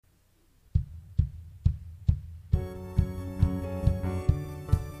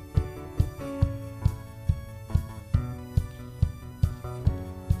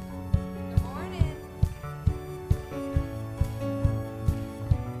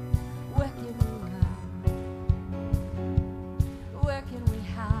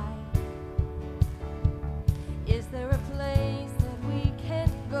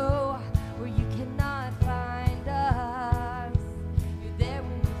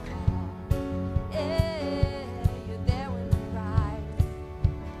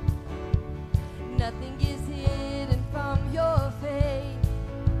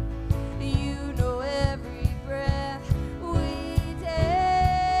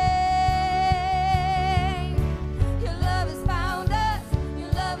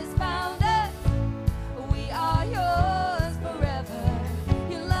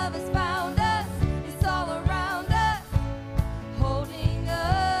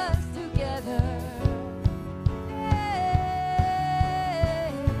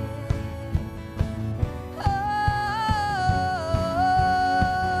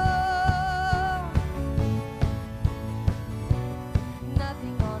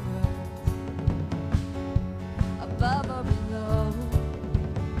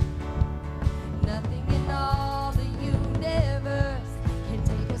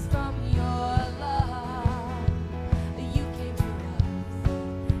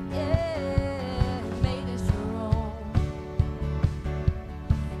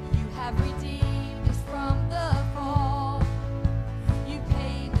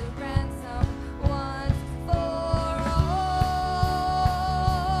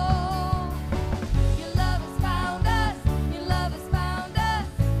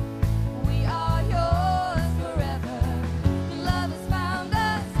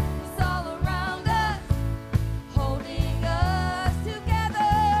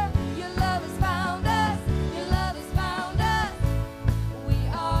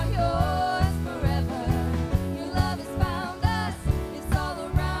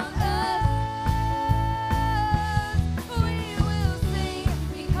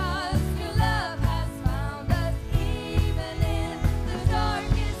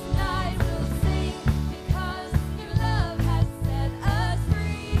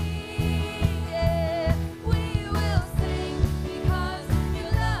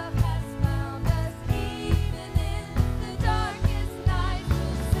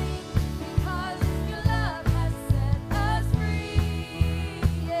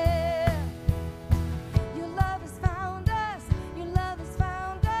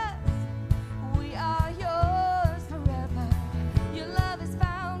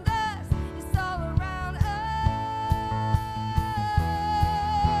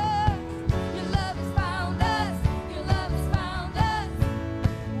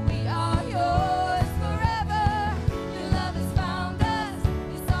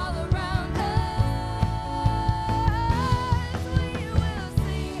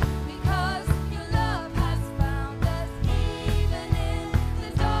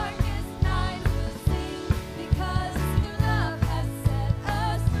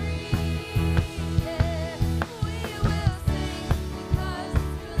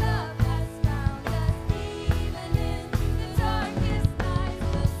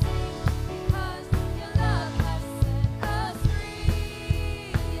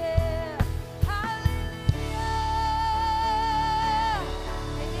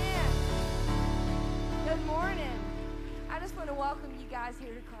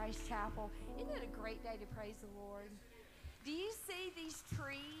here to Christ Chapel. Isn't it a great day to praise the Lord? Do you see these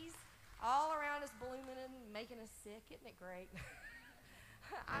trees all around us blooming and making us sick? Isn't it great?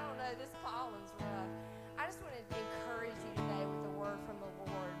 I don't know, this pollen's rough. I just want to encourage you today with a word from the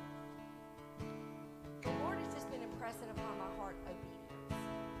Lord. The Lord has just been impressing upon my heart obedience.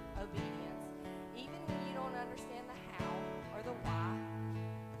 Obedience. Even when you don't understand the how or the why,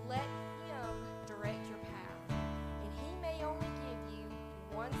 let Him direct your path. And He may only give you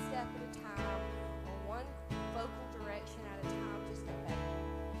one step at a time or one vocal direction at a time. Just obey Him.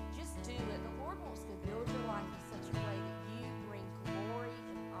 Just do it. The Lord wants to build your life in such a way that you bring glory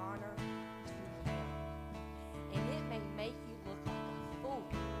and honor to Him. And it may make you look like a fool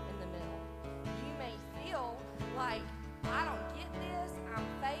in the middle. You may feel like, I don't get this, I'm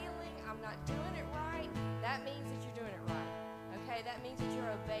failing, I'm not doing it right. That means that you're doing it right. Okay? That means that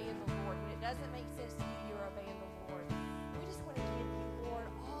you're obeying the Lord. When it doesn't make sense to you, you're obeying the Lord. We just want to give you, Lord,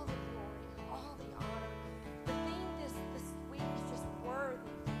 all the glory, all the honor. The theme this week is just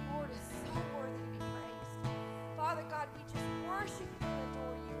worthy. The Lord is so worthy to be praised. Father God, we just worship you and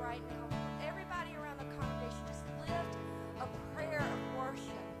adore you right now. Everybody around the congregation, just lift a prayer of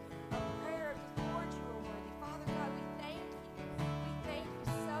worship, a prayer of, Lord, you are worthy. Father God, we thank you. We thank you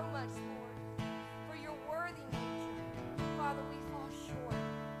so much, Lord, for your worthy nature. Father, we fall short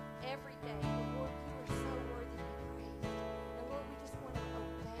every day, but Lord, you are so worthy to be praised. And Lord, we just want to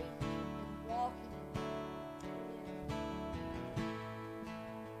obey you and walk in your will.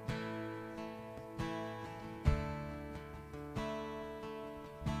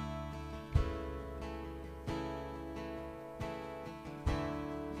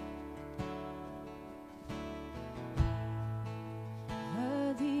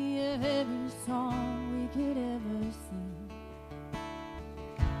 Worthy of every song we could ever sing,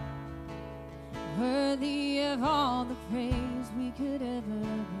 worthy of all the praise we could ever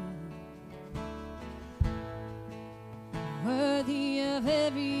bring, worthy of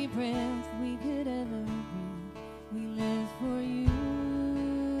every breath we could ever breathe. We live for you.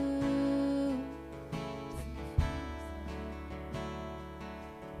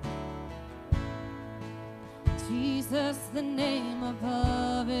 Jesus, the name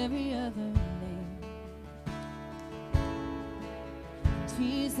above every other name.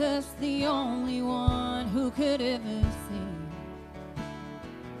 Jesus, the only one who could ever sing.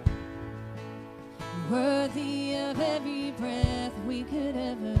 Worthy of every breath we could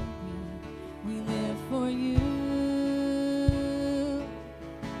ever breathe. We live for you.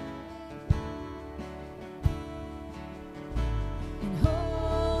 And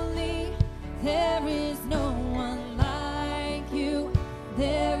holy, there is no one like you.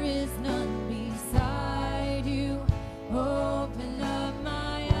 There is none beside you. Open up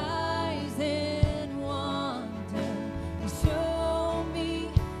my eyes in wonder. Show me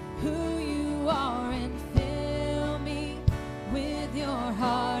who you are and fill me with your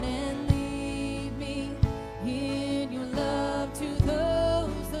heart and lead me in your love to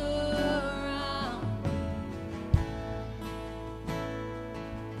those around me.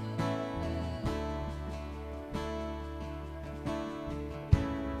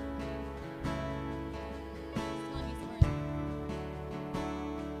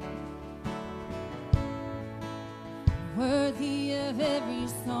 Worthy of every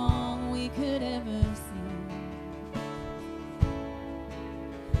song we could ever sing,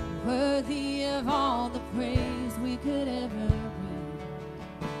 worthy of all the praise we could ever bring,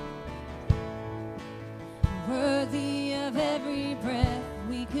 worthy of every breath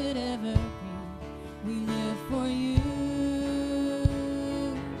we could ever breathe. We live for you.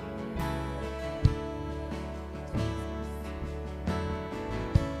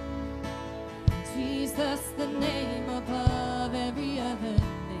 Jesus, the name above every other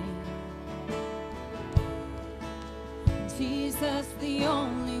name. Jesus, the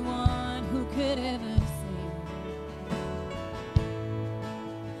only one who could ever sing.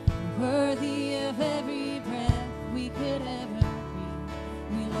 Worthy of every breath we could ever breathe.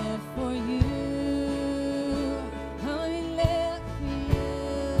 We live for you. Oh, we live for you.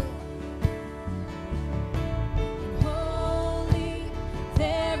 And holy,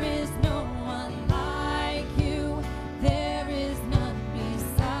 there is no one like you. There is none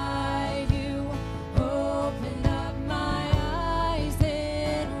beside you. Open up my eyes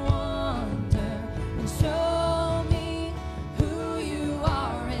in wonder.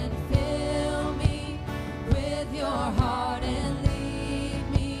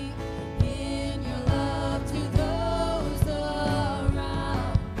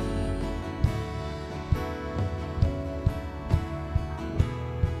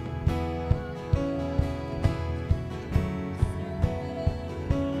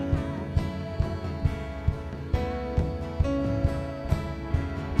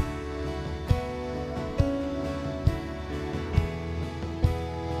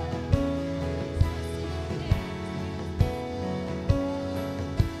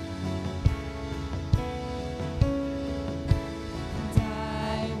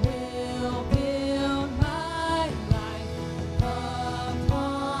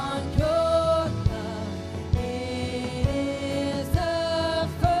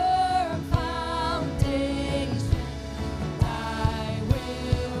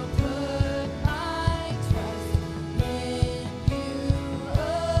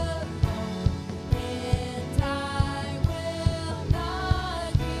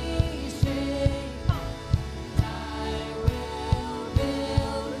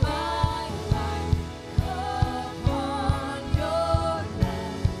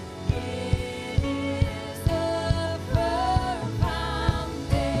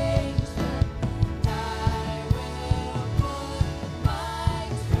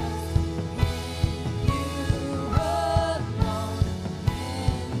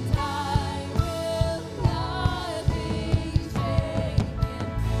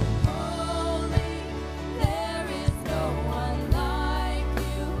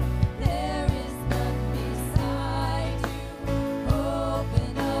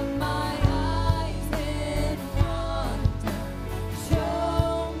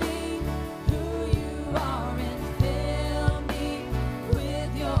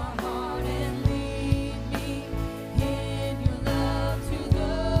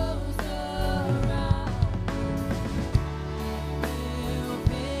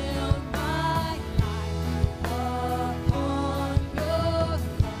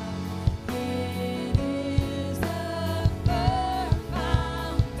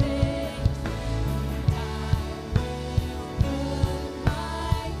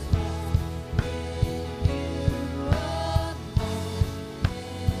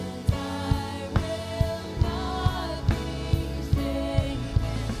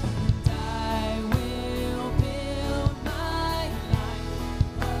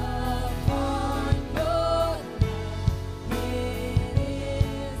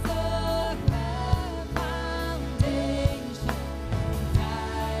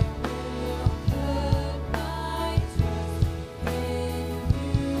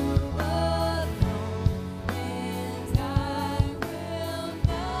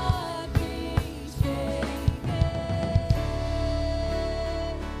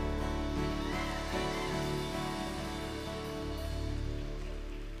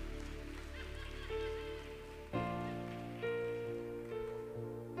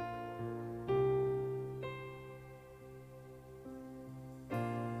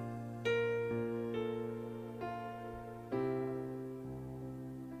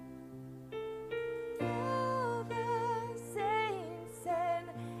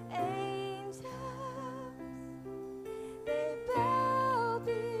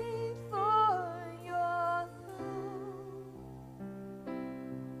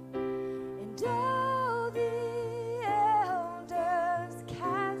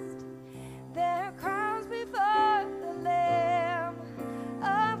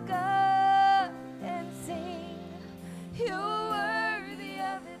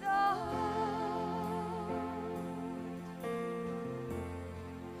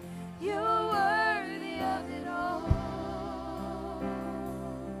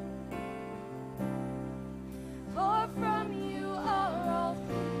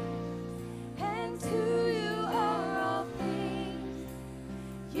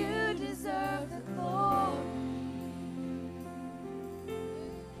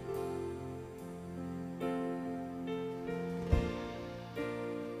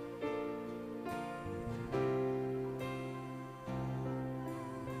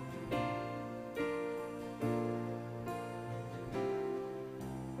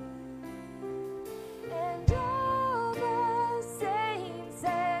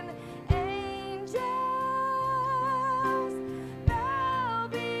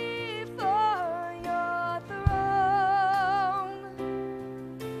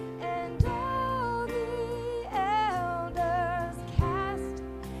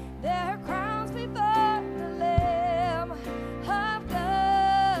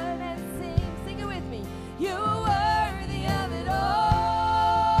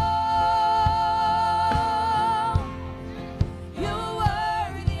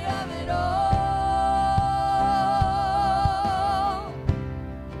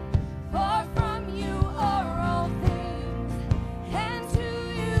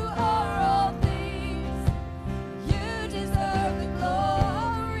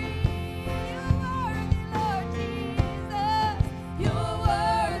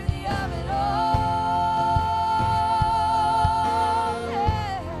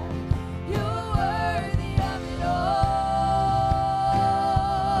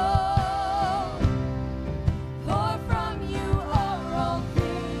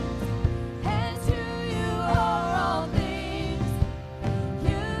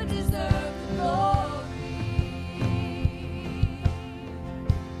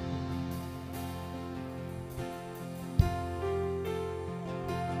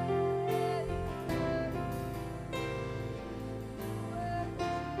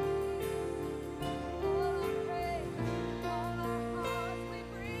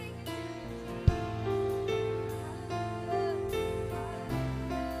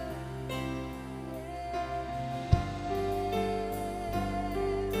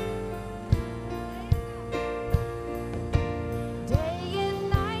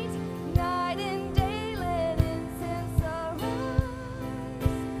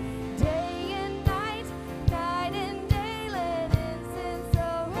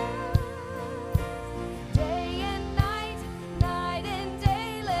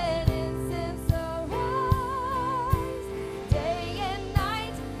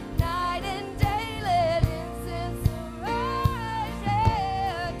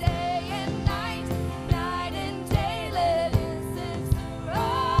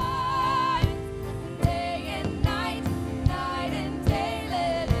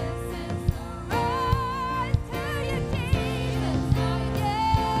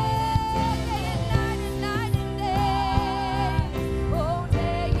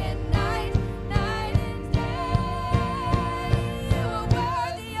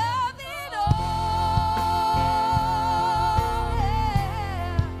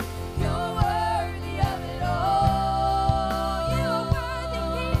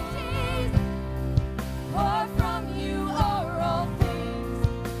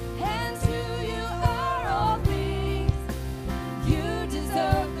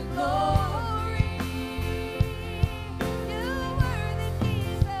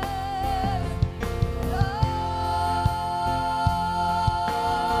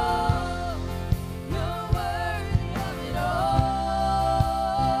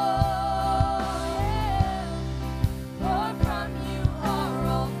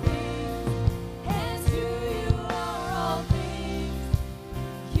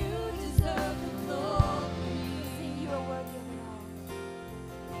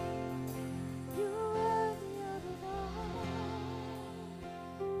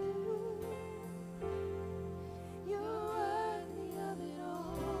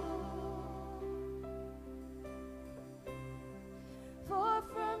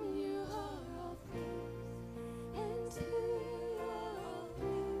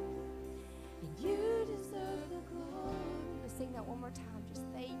 more time, just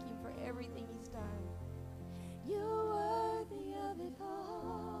thank Him for everything He's done. You're worthy of it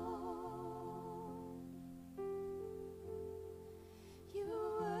all.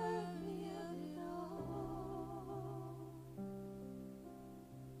 You're worthy of it all.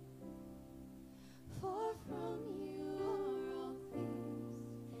 For from you are all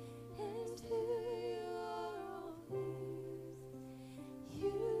things, and to you are all things.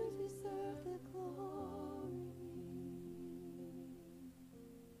 You deserve the glory.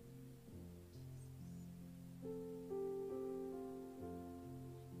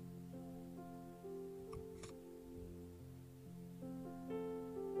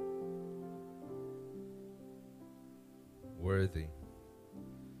 Worthy,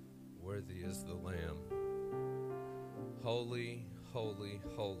 worthy is the Lamb. Holy, holy,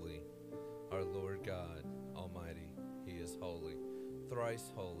 holy, our Lord God Almighty. He is holy,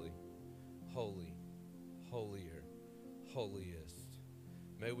 thrice holy, holy, holier, holiest.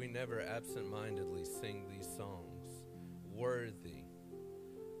 May we never absent-mindedly sing these songs. Worthy,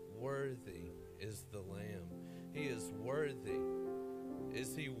 worthy is the Lamb. He is worthy.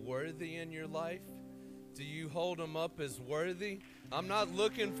 Is He worthy in your life? Do you hold Him up as worthy? I'm not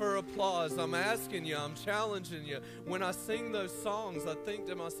looking for applause. I'm asking you. I'm challenging you. When I sing those songs, I think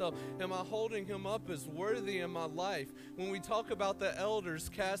to myself, am I holding Him up as worthy in my life? When we talk about the elders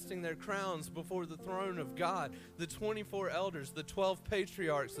casting their crowns before the throne of God, the 24 elders, the 12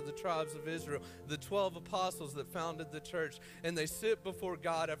 patriarchs of the tribes of Israel, the 12 apostles that founded the church, and they sit before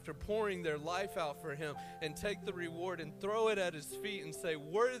God after pouring their life out for Him and take the reward and throw it at His feet and say,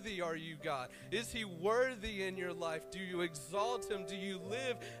 worthy are you, God? Is He worthy in your life? Do you exalt Him? Do you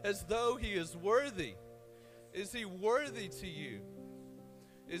live as though He is worthy? Is He worthy to you?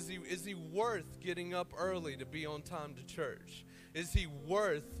 Is he worth getting up early to be on time to church? Is He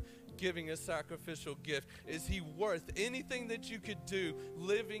worth giving a sacrificial gift? Is He worth anything that you could do,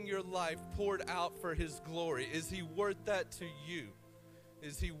 living your life poured out for His glory? Is He worth that to you?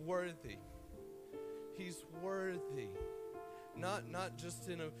 Is He worthy? He's worthy. Not just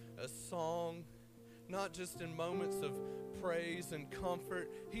in a song, not just in moments of praise and comfort.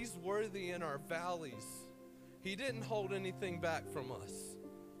 He's worthy in our valleys. He didn't hold anything back from us.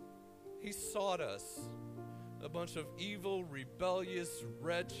 He sought us, a bunch of evil, rebellious,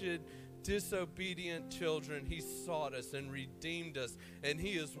 wretched, disobedient children. He sought us and redeemed us, and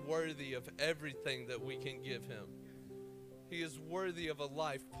He is worthy of everything that we can give Him. He is worthy of a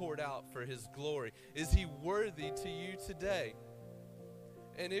life poured out for His glory. Is He worthy to you today?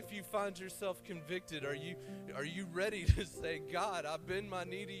 And if you find yourself convicted, are you ready to say, God, I bend my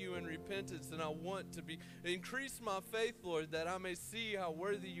knee to you in repentance, and I want to increase my faith, Lord, that I may see how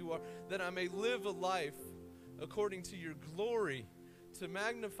worthy you are, that I may live a life according to your glory, to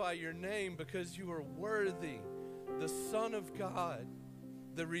magnify your name because you are worthy, the Son of God,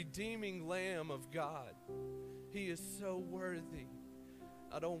 the redeeming Lamb of God. He is so worthy.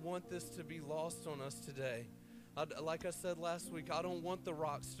 I don't want this to be lost on us today. Like I said last week, I don't want the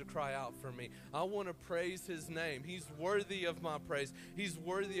rocks to cry out for me. I want to praise His name. He's worthy of my praise. He's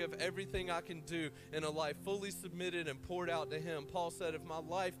worthy of everything I can do in a life fully submitted and poured out to Him. Paul said, if my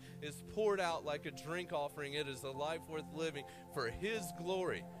life is poured out like a drink offering, it is a life worth living for His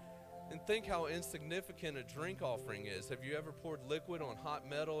glory. And think how insignificant a drink offering is. Have you ever poured liquid on hot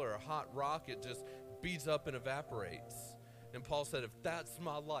metal or a hot rock? It just beads up and evaporates. And Paul said, if that's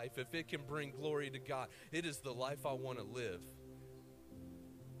my life, if it can bring glory to God, it is the life I want to live.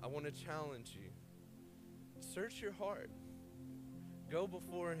 I want to challenge you. Search your heart. Go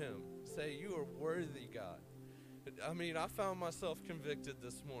before Him. Say, you are worthy, God. I mean, I found myself convicted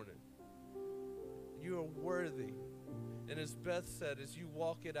this morning. You are worthy. And as Beth said, as you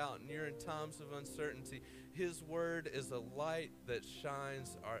walk it out and you're in times of uncertainty, His word is a light that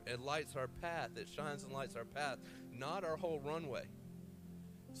shines, it lights our path. It shines and lights our path, not our whole runway.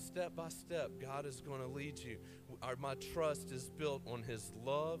 Step by step, God is going to lead you. My trust is built on His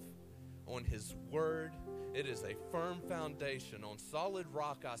love, on His word. It is a firm foundation. On solid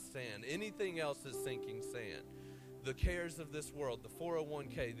rock I stand. Anything else is sinking sand. The cares of this world, the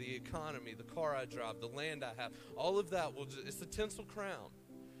 401k, the economy, the car I drive, the land I have, all of that, it's a tinsel crown.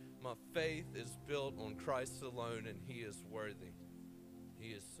 My faith is built on Christ alone, and He is worthy. He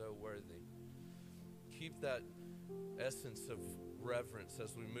is so worthy. Keep that essence of reverence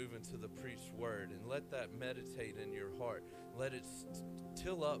as we move into the preached word, and let that meditate in your heart. Let it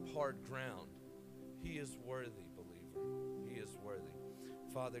till up hard ground. He is worthy, believer. He is worthy.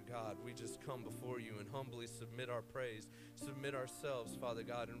 Father God, we just come before you and humbly submit our praise, submit ourselves, Father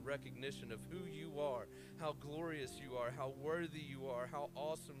God, in recognition of who you are, how glorious you are, how worthy you are, how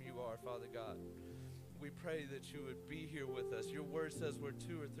awesome you are, Father God. we pray that you would be here with us. Your word says where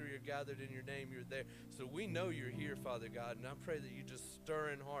 2 or 3 are gathered in your name, you're there. So we know you're here, Father God, and I pray that you just stir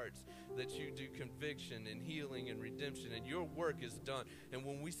in hearts, that you do conviction and healing and redemption, and your work is done. And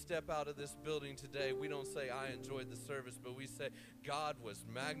when we step out of this building today, we don't say, I enjoyed the service, but we say, God was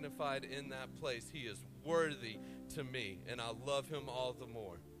magnified in that place. He is worthy to me, and I love him all the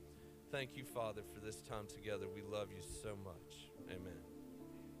more. Thank you, Father, for this time together. We love you so much. Amen.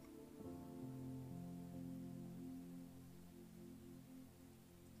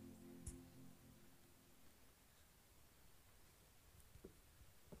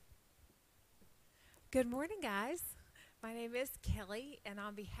 Good morning, guys. My name is Kelly, and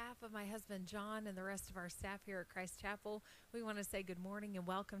on behalf of my husband John and the rest of our staff here at Christ Chapel, we want to say good morning and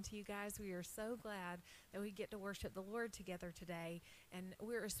welcome to you guys. We are so glad that we get to worship the Lord together today, and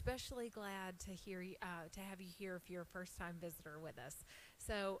we're especially glad to have you here if you're a first-time visitor with us.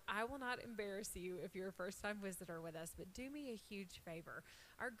 So I will not embarrass you if you're a first-time visitor with us, but do me a huge favor.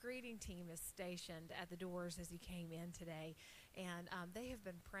 Our greeting team is stationed at the doors as you came in today, and they have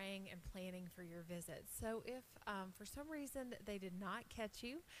been praying and planning for your visit. So if for some reason they did not catch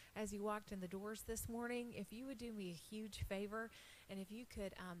you as you walked in the doors this morning, if you would do me a huge favor, and if you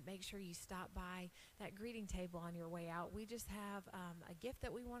could make sure you stop by that greeting table on your way out. We just have a gift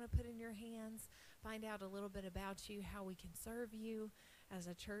that we want to put in your hands, find out a little bit about you, how we can serve you as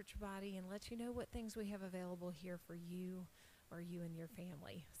a church body, and let you know what things we have available here for you or you and your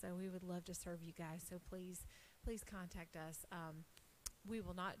family. So we would love to serve you guys, so please contact us. We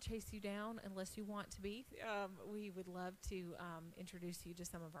will not chase you down unless you want to be. We would love to introduce you to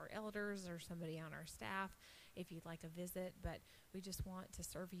some of our elders or somebody on our staff if you'd like a visit, but we just want to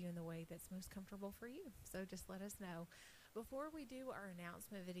serve you in the way that's most comfortable for you. So just let us know. Before we do our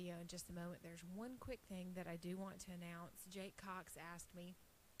announcement video in just a moment, there's one quick thing that I do want to announce. Jake Cox asked me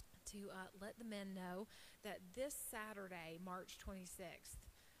to let the men know that this Saturday, March 26th,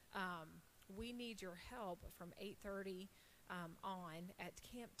 we need your help from 8:30 on at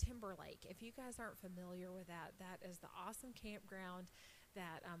Camp Timberlake. If you guys aren't familiar with that, that is the awesome campground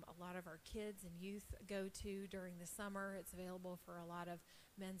that a lot of our kids and youth go to during the summer. It's available for a lot of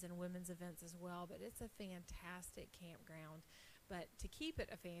men's and women's events as well, but it's a fantastic campground. But to keep it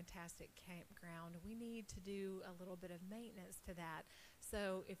a fantastic campground, we need to do a little bit of maintenance to that.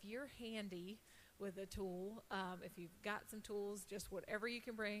 So if you're handy with a tool, if you've got some tools, just whatever you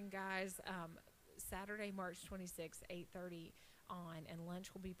can bring, guys, Saturday, March 26th, 8:30 on, and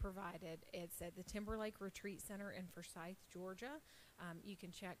lunch will be provided. It's at the Timberlake Retreat Center in Forsyth, Georgia. You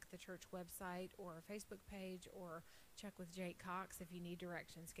can check the church website or Facebook page, or check with Jake Cox if you need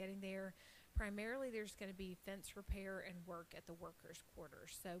directions getting there. Primarily, there's going to be fence repair and work at the workers'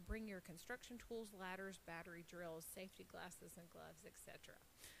 quarters. So bring your construction tools, ladders, battery drills, safety glasses, and gloves, etc.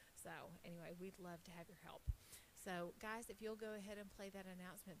 So anyway, we'd love to have your help. So guys, if you'll go ahead and play that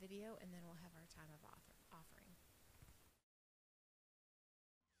announcement video, and then we'll have our time of offering.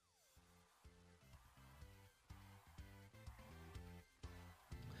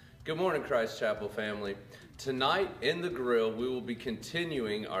 Good morning, Christ Chapel family. Tonight in the grill, we will be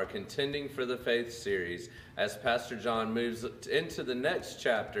continuing our Contending for the Faith series as Pastor John moves into the next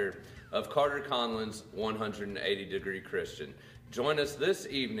chapter of Carter Conlon's 180 Degree Christian. Join us this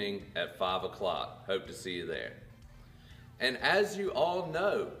evening at 5 o'clock. Hope to see you there. And as you all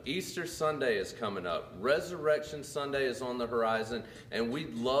know, Easter Sunday is coming up. Resurrection Sunday is on the horizon, and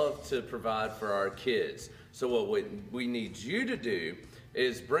we'd love to provide for our kids. So what we need you to do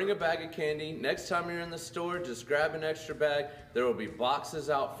is bring a bag of candy. Next time you're in the store, just grab an extra bag. There will be boxes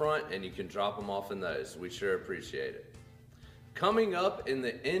out front, and you can drop them off in those. We sure appreciate it. Coming up in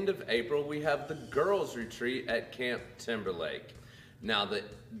the end of April, we have the girls' retreat at Camp Timberlake. Now, the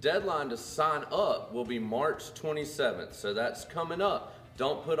deadline to sign up will be March 27th, so that's coming up.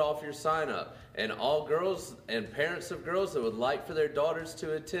 Don't put off your sign up. And all girls and parents of girls that would like for their daughters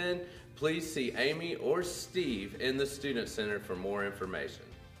to attend, please see Amy or Steve in the Student Center for more information.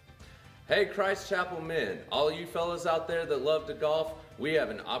 Hey, Christ Chapel men, all you fellas out there that love to golf, we have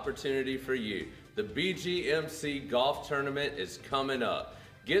an opportunity for you. The BGMC Golf Tournament is coming up.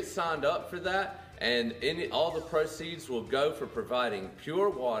 Get signed up for that, and all the proceeds will go for providing pure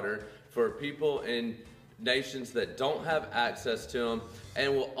water for people in nations that don't have access to them,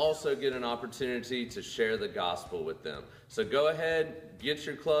 and will also get an opportunity to share the gospel with them. So go ahead, get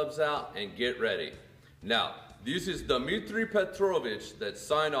your clubs out, and get ready. Now, this is Dmitry Petrovich that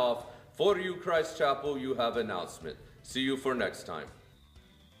sign off. For you, Christ Chapel, you have announcement. See you for next time.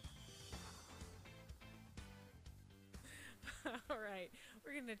 All right, we're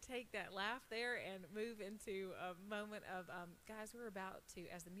we're going to take that laugh there and move into a moment of, guys, we're about to,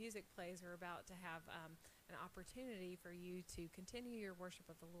 as the music plays, we're about to have an opportunity for you to continue your worship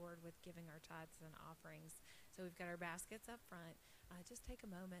of the Lord with giving our tithes and offerings. So we've got our baskets up front. Just take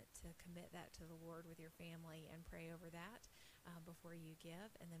a moment to commit that to the Lord with your family and pray over that before you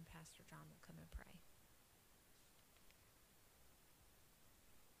give, and then Pastor John will come and pray.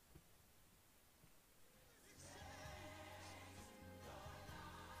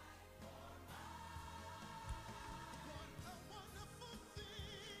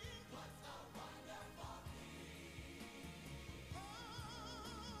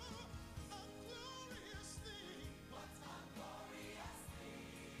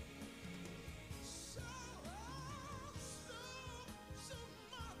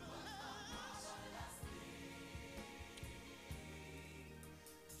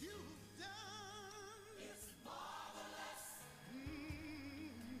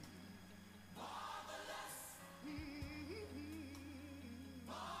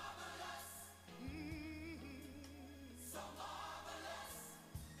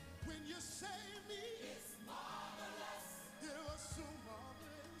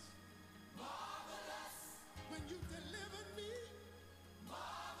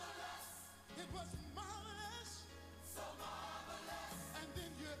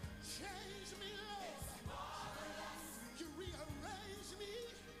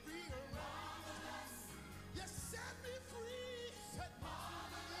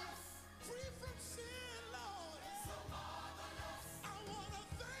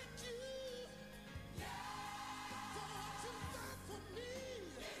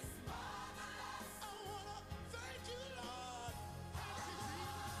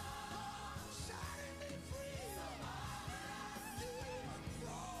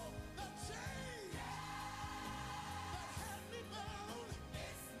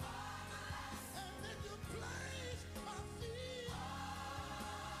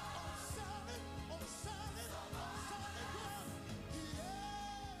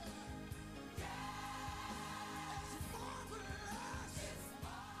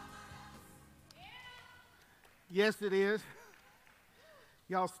 Yes, it is.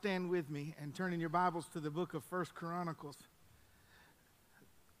 Y'all stand with me and turn in your Bibles to the book of 1 Chronicles.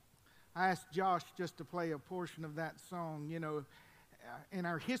 I asked Josh just to play a portion of that song. You know, in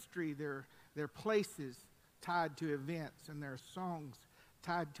our history, there are places tied to events, and there are songs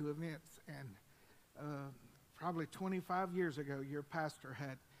tied to events. And probably 25 years ago, your pastor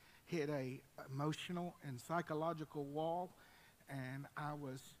had hit a emotional and psychological wall, and I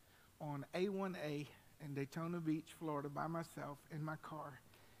was on A1A in Daytona Beach, Florida, by myself in my car,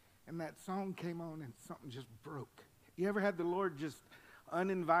 and that song came on and something just broke. You ever had the Lord just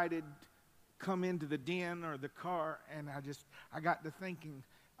uninvited come into the den or the car? And I got to thinking,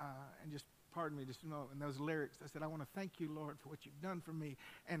 and just pardon me just a moment, in those lyrics, I said, I want to thank you, Lord, for what you've done for me.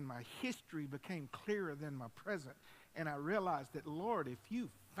 And my history became clearer than my present. And I realized that, Lord, if you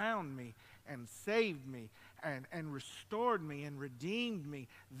found me and saved me and restored me and redeemed me,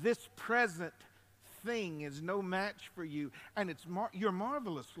 this present thing is no match for you. And you're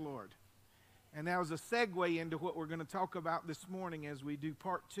marvelous, Lord. And that was a segue into what we're going to talk about this morning as we do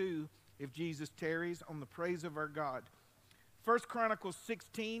part 2, if Jesus tarries, on the praise of our God. 1 Chronicles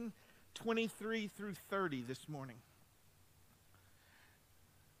 16, 23 through 30 this morning.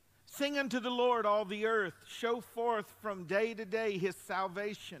 Sing unto the Lord, all the earth. Show forth from day to day his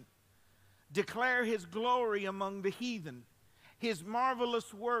salvation. Declare his glory among the heathen, his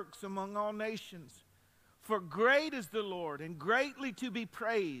marvelous works among all nations. For great is the Lord, and greatly to be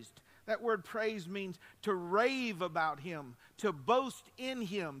praised. That word praise means to rave about him, to boast in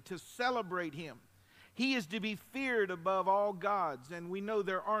him, to celebrate him. He is to be feared above all gods, and we know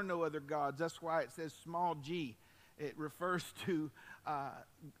there are no other gods. That's why it says small g. It refers to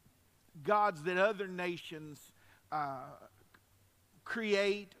gods that other nations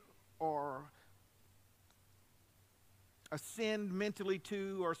create or ascend mentally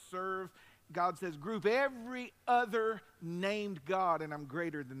to or serve. God says, group every other named God, and I'm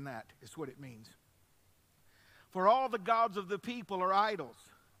greater than that, is what it means. For all the gods of the people are idols,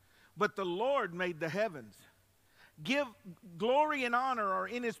 but the Lord made the heavens. Give glory and honor are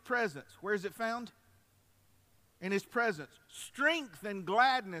in his presence. Where is it found? In his presence. Strength and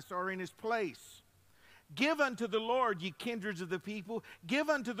gladness are in his place. Give unto the Lord, ye kindreds of the people. Give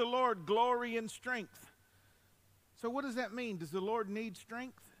unto the Lord glory and strength. So what does that mean? Does the Lord need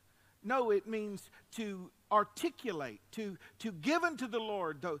strength? No, it means to articulate, to give unto the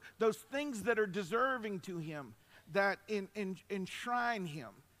Lord those things that are deserving to him, that enshrine him,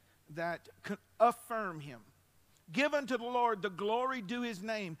 that affirm him. Give unto the Lord the glory due his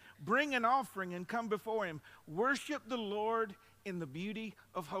name. Bring an offering and come before him. Worship the Lord in the beauty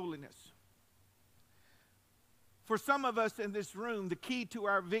of holiness. For some of us in this room, the key to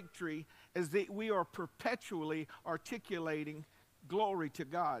our victory is that we are perpetually articulating glory to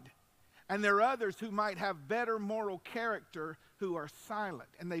God. And there are others who might have better moral character who are silent.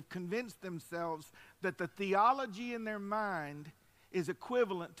 And they've convinced themselves that the theology in their mind is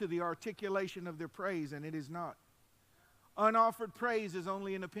equivalent to the articulation of their praise, and it is not. Unoffered praise is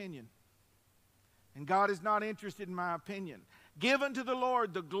only an opinion. And God is not interested in my opinion. Give unto the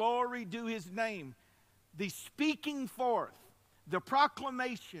Lord the glory due his name. The speaking forth, the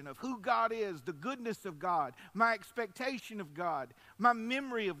proclamation of who God is, the goodness of God, my expectation of God, my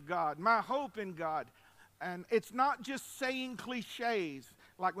memory of God, my hope in God. And it's not just saying cliches,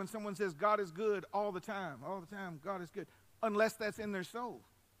 like when someone says God is good all the time, God is good, unless that's in their soul.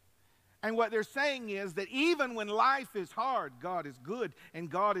 And what they're saying is that even when life is hard, God is good and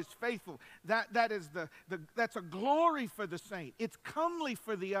God is faithful. That's a glory for the saint. It's comely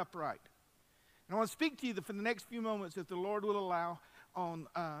for the upright. And I want to speak to you for the next few moments, if the Lord will allow, on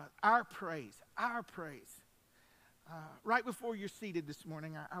our praise. Our praise. Right before you're seated this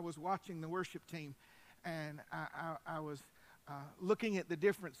morning, I was watching the worship team, and I was looking at the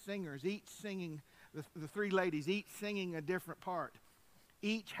different singers, each singing, the three ladies, each singing a different part,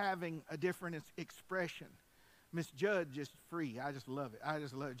 each having a different expression. Miss Judd, just free. I just love it. I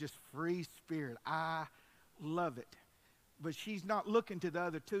just love it. Just free spirit. I love it. But she's not looking to the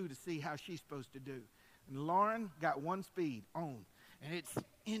other two to see how she's supposed to do. And Lauren got one speed on. And it's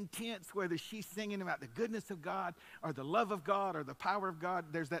intense, whether she's singing about the goodness of God or the love of God or the power of God.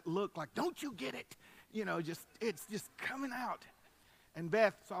 There's that look like, don't you get it? You know, it's just coming out. And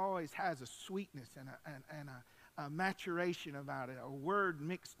Beth always has a sweetness and a maturation about it, a word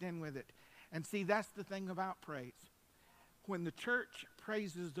mixed in with it. And see, that's the thing about praise. When the church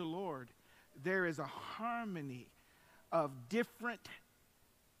praises the Lord, there is a harmony of different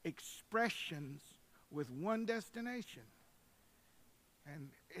expressions with one destination. And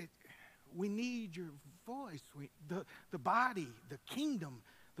we need your voice. The body, the kingdom,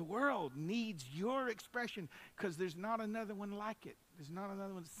 the world needs your expression, because there's not another one like it. There's not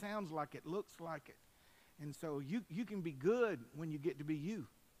another one that sounds like it, looks like it. And so you can be good when you get to be you.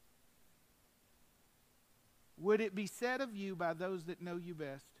 Would it be said of you by those that know you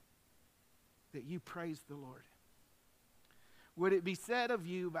best that you praise the Lord? Would it be said of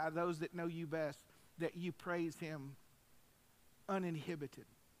you by those that know you best that you praise him uninhibited,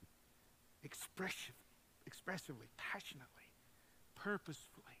 expressively, passionately,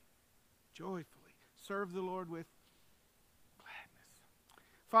 purposefully, joyfully? Serve the Lord with gladness.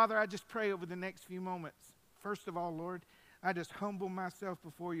 Father, I just pray over the next few moments. First of all, Lord, I just humble myself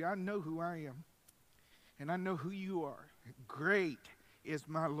before you. I know who I am, and I know who you are. Great is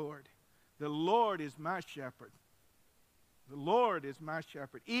my Lord. The Lord is my shepherd. The Lord is my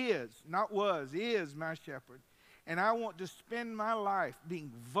shepherd. Is, not was, is my shepherd. And I want to spend my life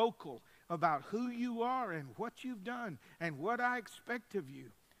being vocal about who you are and what you've done and what I expect of you.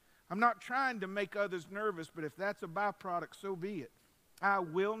 I'm not trying to make others nervous, but if that's a byproduct, so be it. I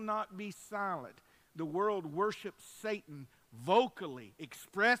will not be silent. The world worships Satan vocally,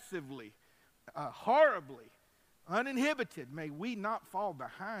 expressively, horribly, uninhibited. May we not fall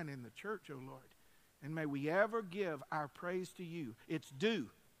behind in the church, O Lord. And may we ever give our praise to you. It's due.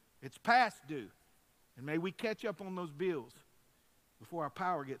 It's past due. And may we catch up on those bills before our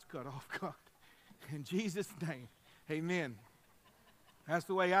power gets cut off, God. In Jesus' name, amen. That's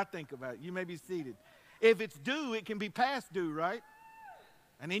the way I think about it. You may be seated. If it's due, it can be past due, right?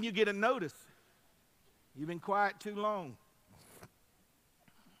 And then you get a notice. You've been quiet too long.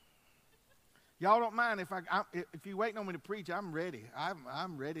 Y'all don't mind if you're waiting on me to preach, I'm ready.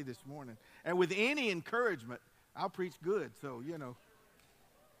 I'm ready this morning. And with any encouragement, I'll preach good. So, you know.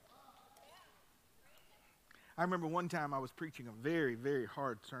 I remember one time I was preaching a very, very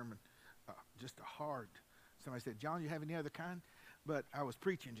hard sermon. Just a hard. Somebody said, John, you have any other kind? But I was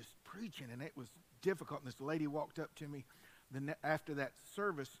preaching, and it was difficult. And this lady walked up to me after that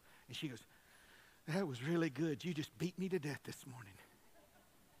service, and she goes, that was really good. You just beat me to death this morning.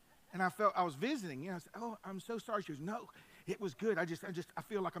 And I felt I was visiting. I said, oh, I'm so sorry. She goes, no, it was good. I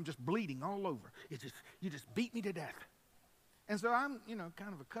feel like I'm just bleeding all over. You just beat me to death. And so I'm,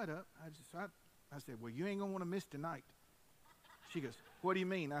 kind of a cut up. I said, well, you ain't gonna want to miss tonight. She goes, what do you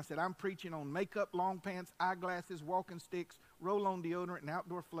mean? I said, I'm preaching on makeup, long pants, eyeglasses, walking sticks, roll-on deodorant, and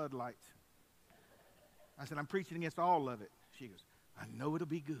outdoor floodlights. I said, I'm preaching against all of it. She goes, I know it'll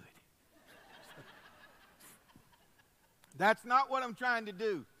be good. That's not what I'm trying to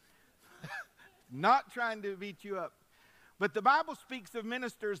do. Not trying to beat you up. But the Bible speaks of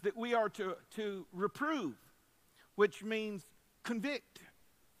ministers that we are to reprove, which means convict,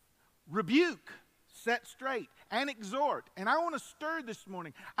 rebuke, set straight, and exhort. And I want to stir this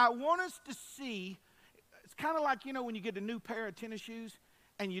morning. I want us to see, it's kind of like, when you get a new pair of tennis shoes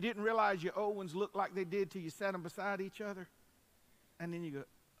and you didn't realize your old ones looked like they did till you sat them beside each other. And then you go,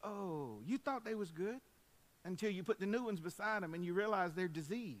 oh, you thought they was good until you put the new ones beside them and you realize they're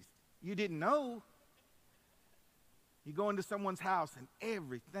diseased. You didn't know. You go into someone's house and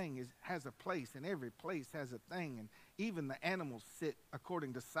everything has a place, and every place has a thing, and even the animals sit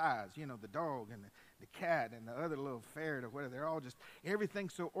according to size. The dog and the cat and the other little ferret or whatever, they're all just,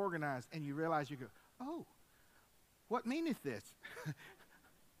 everything's so organized, and you realize, you go, oh, what meaneth this?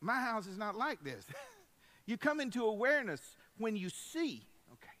 My house is not like this. You come into awareness when you see.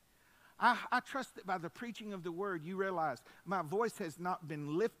 Okay, I trust that by the preaching of the word, you realize my voice has not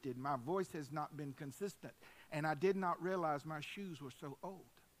been lifted, my voice has not been consistent. And I did not realize my shoes were so old.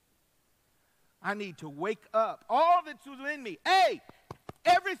 I need to wake up. All that's within me. Hey,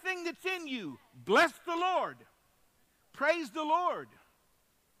 everything that's in you, bless the Lord. Praise the Lord.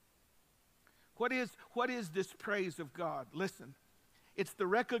 What is this praise of God? Listen, it's the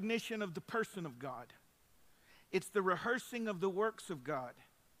recognition of the person of God. It's the rehearsing of the works of God.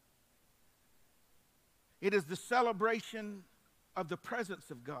 It is the celebration of the presence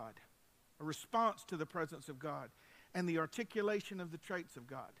of God. A response to the presence of God, and the articulation of the traits of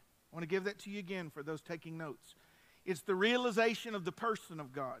God. I want to give that to you again for those taking notes. It's the realization of the person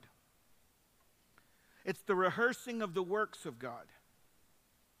of God. It's the rehearsing of the works of God.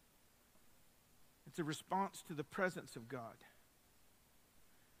 It's a response to the presence of God.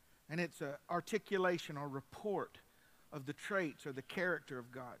 And it's an articulation or report of the traits or the character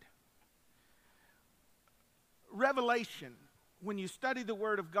of God. Revelation. When you study the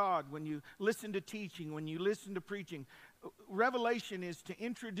Word of God, when you listen to teaching, when you listen to preaching, revelation is to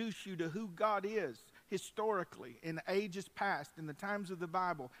introduce you to who God is historically in ages past, in the times of the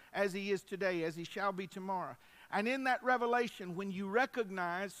Bible, as He is today, as He shall be tomorrow. And in that revelation, when you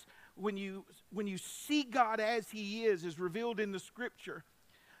recognize, when you see God as He is revealed in the Scripture,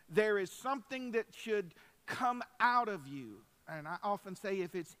 there is something that should come out of you. And I often say,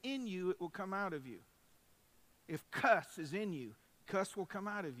 if it's in you, it will come out of you. If cuss is in you, cuss will come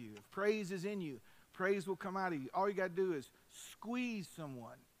out of you. If praise is in you, praise will come out of you. All you got to do is squeeze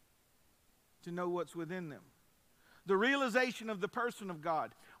someone to know what's within them. The realization of the person of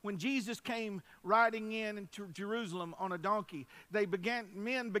God. When Jesus came riding into Jerusalem on a donkey,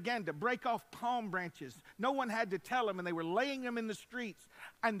 men began to break off palm branches. No one had to tell them, and they were laying them in the streets.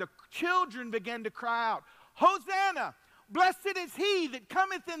 And the children began to cry out, Hosanna! Blessed is he that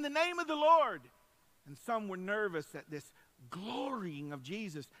cometh in the name of the Lord. And some were nervous at this glorying of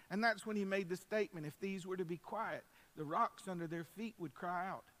Jesus. And that's when He made the statement, if these were to be quiet, the rocks under their feet would cry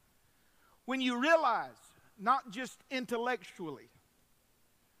out. When you realize, not just intellectually,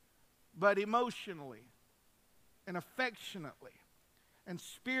 but emotionally and affectionately and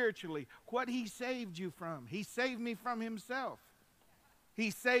spiritually, what He saved you from. He saved me from Himself.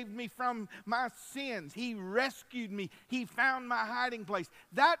 He saved me from my sins. He rescued me. He found my hiding place.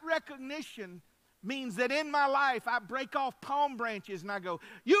 That recognition means that in my life I break off palm branches and I go,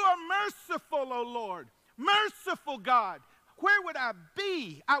 you are merciful, O Lord. Merciful God. Where would I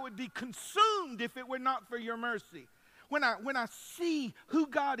be? I would be consumed if it were not for your mercy. When I see who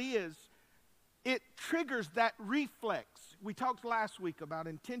God is, it triggers that reflex. We talked last week about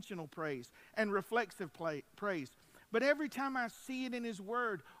intentional praise and reflexive praise. But every time I see it in His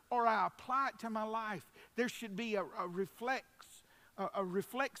Word or I apply it to my life, there should be a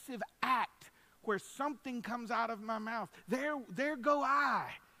reflexive act where something comes out of my mouth. There go I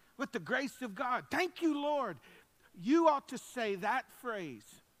with the grace of God. Thank you, Lord. You ought to say that phrase,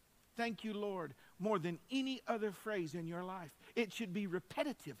 thank you, Lord, more than any other phrase in your life. It should be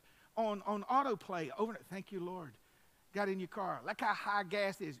repetitive on autoplay. Over. Thank you, Lord. Got in your car. Look how high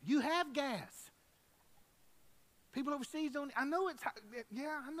gas is. You have gas. People overseas don't. I know it's high.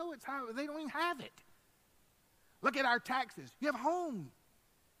 Yeah, I know it's high. They don't even have it. Look at our taxes. You have home.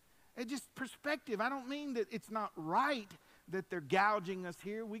 It's just perspective. I don't mean that it's not right that they're gouging us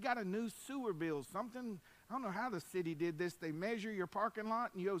here. We got a new sewer bill. Something, I don't know how the city did this. They measure your parking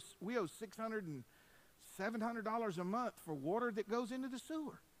lot, and we owe $600 and $700 a month for water that goes into the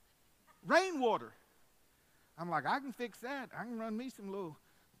sewer. Rainwater. I'm like, I can fix that. I can run me some little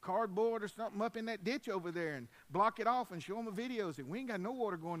cardboard or something up in that ditch over there and block it off and show them a video. Say, we ain't got no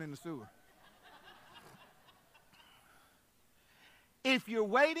water going in the sewer. If you're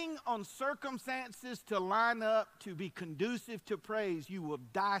waiting on circumstances to line up to be conducive to praise, you will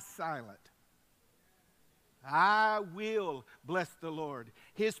die silent. I will bless the Lord.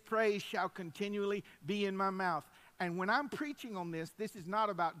 His praise shall continually be in my mouth. And when I'm preaching on this, this is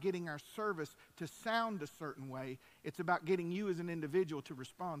not about getting our service to sound a certain way. It's about getting you as an individual to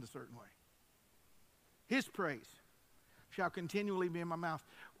respond a certain way. His praise shall continually be in my mouth.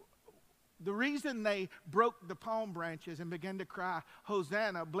 The reason they broke the palm branches and began to cry,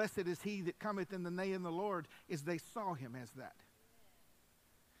 Hosanna, blessed is he that cometh in the name of the Lord, is they saw him as that.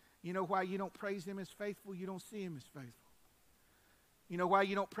 You know why you don't praise him as faithful? You don't see him as faithful. You know why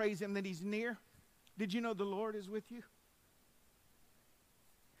you don't praise him that he's near? Did you know the Lord is with you?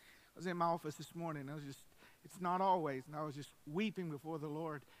 I was in my office this morning. It's not always, and I was just weeping before the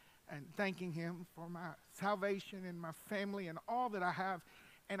Lord and thanking him for my salvation and my family and all that I have.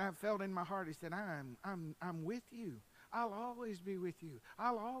 And I felt in my heart, he said, I'm with you. I'll always be with you.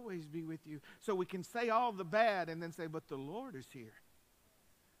 I'll always be with you. So we can say all the bad and then say, but the Lord is here.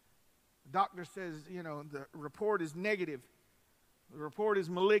 The doctor says, the report is negative. The report is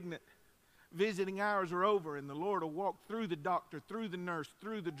malignant. Visiting hours are over, and the Lord will walk through the doctor, through the nurse,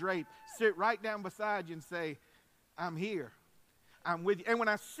 through the drape, sit right down beside you and say, I'm here. I'm with you. And when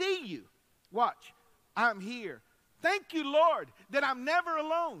I see you, watch, I'm here. Thank you, Lord, that I'm never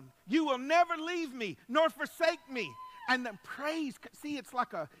alone. You will never leave me nor forsake me. And the praise, see, it's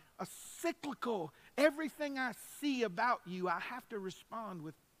like a cyclical, everything I see about you, I have to respond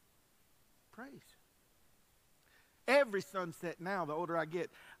with praise. Every sunset now, the older I get,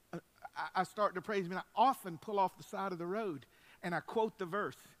 I start to praise him, and I often pull off the side of the road, and I quote the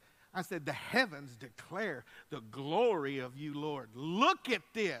verse. I said, the heavens declare the glory of you, Lord. Look at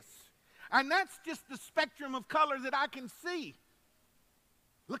this. And that's just the spectrum of color that I can see.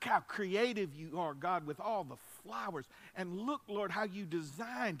 Look how creative you are, God, with all the flowers. And look, Lord, how you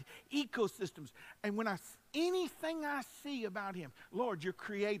designed ecosystems. And when anything I see about him, Lord, your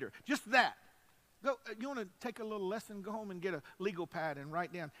creator, just that. Go, you want to take a little lesson, go home and get a legal pad and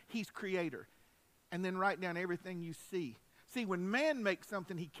write down, he's creator. And then write down everything you see. See, when man makes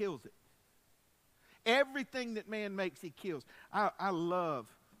something, he kills it. Everything that man makes, he kills. I love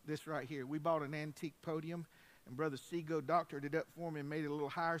this right here. We bought an antique podium, and Brother Seago doctored it up for me and made it a little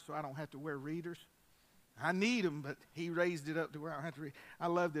higher so I don't have to wear readers. I need them, but he raised it up to where I don't have to read. I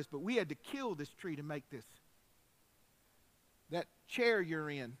love this, but we had to kill this tree to make this. That chair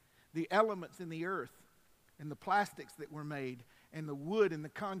you're in, the elements in the earth and the plastics that were made and the wood and the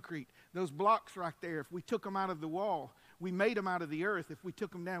concrete, those blocks right there, if we took them out of the wall, we made them out of the earth. If we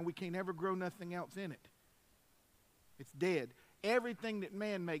took them down, we can't ever grow nothing else in it. It's dead. Everything that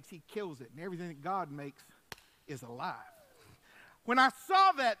man makes, he kills it. And everything that God makes is alive. When I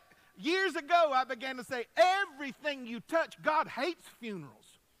saw that years ago, I began to say, everything you touch, God hates funerals.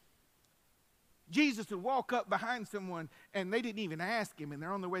 Jesus would walk up behind someone, and they didn't even ask him, and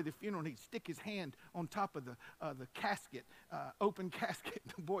they're on their way to the funeral, and he'd stick his hand on top of the casket, open casket.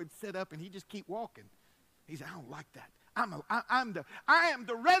 The boy would sit up, and he'd just keep walking. He said, I don't like that. I am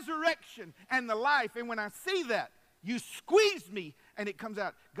the resurrection and the life, and when I see that, you squeeze me, and it comes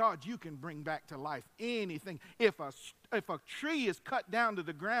out. God, you can bring back to life anything. If a tree is cut down to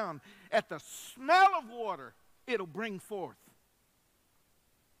the ground, at the smell of water, it'll bring forth.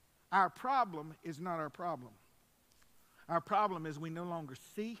 Our problem is not our problem. Our problem is we no longer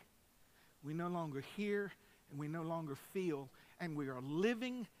see, we no longer hear, and we no longer feel, and we are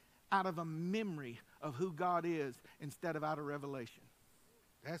living out of a memory of who God is instead of out of revelation.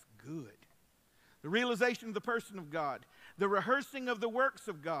 That's good. The realization of the person of God, the rehearsing of the works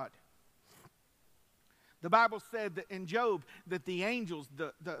of God. The Bible said that in Job that the angels,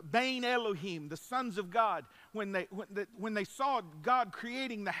 the Bain Elohim, the sons of God, when they saw God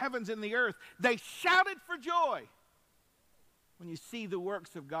creating the heavens and the earth, they shouted for joy. When you see the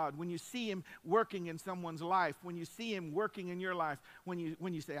works of God, when you see him working in someone's life, when you see him working in your life, when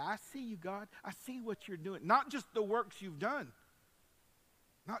you say, I see you, God, I see what you're doing. Not just the works you've done.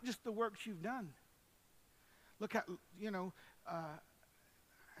 Not just the works you've done. Look how,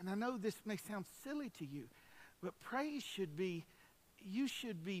 and I know this may sound silly to you, but praise you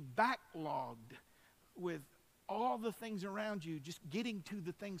should be backlogged with all the things around you, just getting to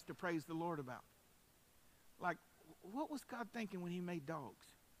the things to praise the Lord about. Like, what was God thinking when he made dogs?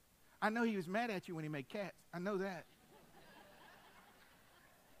 I know he was mad at you when he made cats. I know that.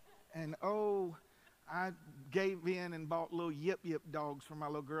 And I gave in and bought little yip-yip dogs for my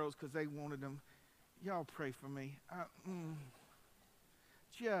little girls because they wanted them. Y'all pray for me.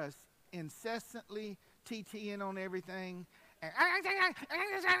 Just incessantly TTing on everything. And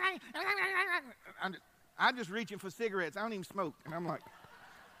I'm just reaching for cigarettes. I don't even smoke. And I'm like,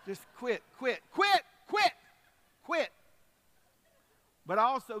 just quit. But I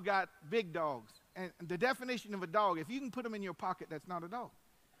also got big dogs. And the definition of a dog, if you can put them in your pocket, that's not a dog.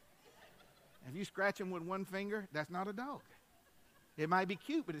 If you scratch them with one finger, that's not a dog. It might be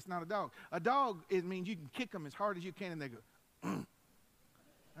cute, but it's not a dog. A dog, it means you can kick them as hard as you can, and they go,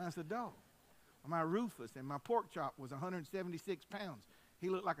 that's a dog. My Rufus and my pork chop was 176 pounds. He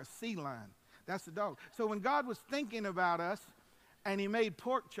looked like a sea lion. That's the dog. So when God was thinking about us, and he made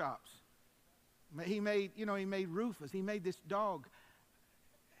pork chops, he made Rufus, he made this dog.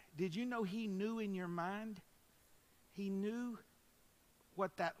 Did you know he knew in your mind? He knew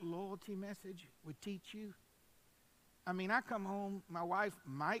what that loyalty message would teach you. I mean, I come home, my wife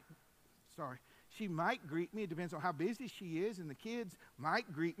she might greet me. It depends on how busy she is, and the kids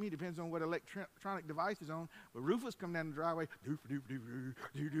might greet me. Depends on what electronic device is on. But Rufus come down the driveway,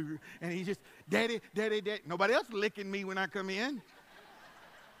 and he just, daddy, daddy, daddy. Nobody else licking me when I come in.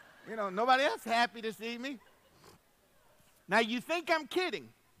 Nobody else happy to see me. Now, you think I'm kidding.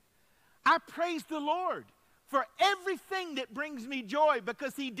 I praise the Lord for everything that brings me joy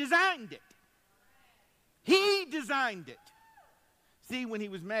because he designed it. He designed it. See, when he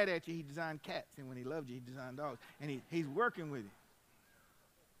was mad at you, he designed cats. And when he loved you, he designed dogs. And he's working with you.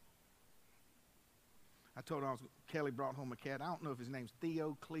 I told him Kelly brought home a cat. I don't know if his name's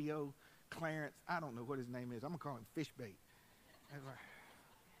Theo, Cleo, Clarence. I don't know what his name is. I'm going to call him Fishbait.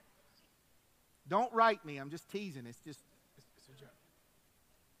 Don't write me. I'm just teasing. It's a joke.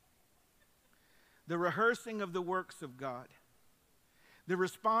 The rehearsing of the works of God. The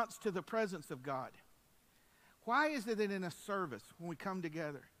response to the presence of God. Why is it that in a service, when we come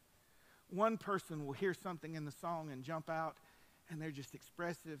together, one person will hear something in the song and jump out, and they're just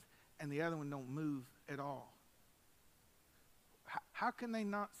expressive, and the other one don't move at all? How can they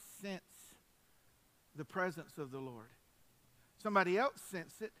not sense the presence of the Lord? Somebody else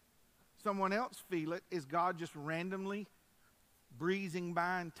sense it. Someone else feel it. Is God just randomly breezing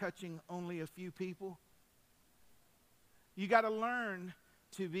by and touching only a few people? You got to learn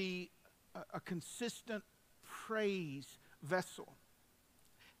to be a consistent praise vessel,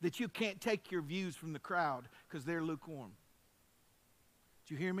 that you can't take your views from the crowd because they're lukewarm.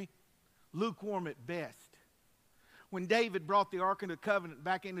 Did you hear me? Lukewarm at best. When David brought the Ark of the Covenant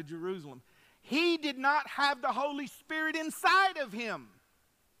back into Jerusalem, he did not have the Holy Spirit inside of him,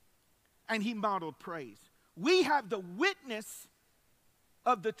 and he modeled praise. We have the witness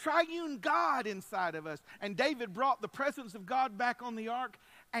of the triune God inside of us. And David brought the presence of God back on the ark,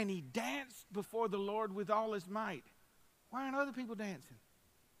 and he danced before the Lord with all his might. Why aren't other people dancing?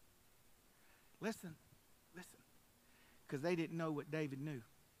 Listen. Because they didn't know what David knew.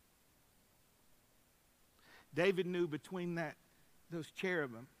 David knew between those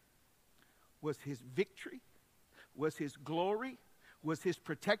cherubim was his victory, was his glory, was his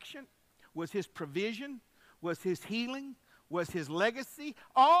protection, was his provision, was his healing, was his legacy.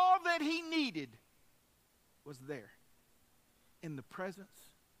 All that he needed was there in the presence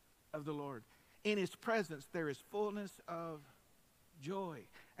of the Lord. In his presence there is fullness of joy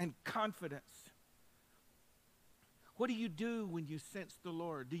and confidence. What do you do when you sense the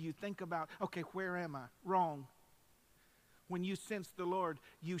Lord? Do you think about, okay, where am I? Wrong. When you sense the Lord,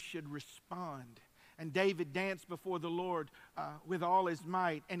 you should respond. And David danced before the Lord with all his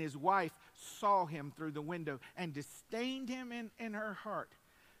might, and his wife saw him through the window and disdained him in her heart.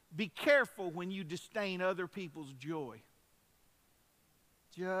 Be careful when you disdain other people's joy.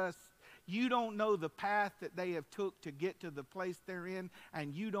 You don't know the path that they have took to get to the place they're in,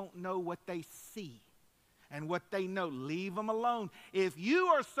 and you don't know what they see and what they know. Leave them alone. If you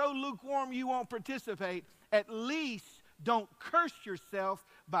are so lukewarm you won't participate, at least don't curse yourself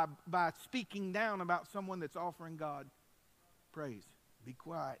by speaking down about someone that's offering God praise. Be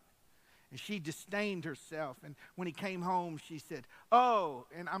quiet. And she disdained herself. And when he came home, she said, oh,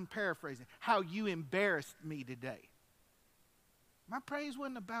 and I'm paraphrasing, how you embarrassed me today. My praise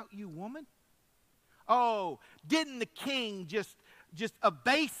wasn't about you, woman. Oh, didn't the king just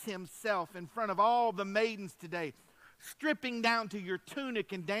abase himself in front of all the maidens today, stripping down to your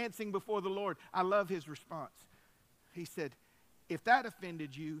tunic and dancing before the Lord? I love his response. He said, if that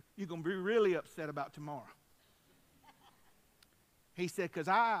offended you, you're going to be really upset about tomorrow. He said, because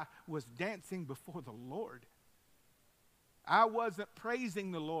I was dancing before the Lord. I wasn't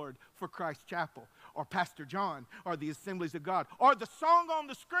praising the Lord for Christ Chapel or Pastor John or the Assemblies of God or the song on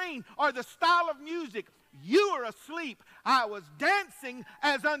the screen or the style of music. You are asleep. I was dancing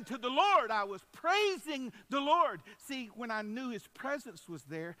as unto the Lord. I was praising the Lord. See, when I knew his presence was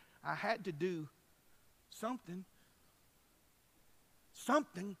there, I had to do something.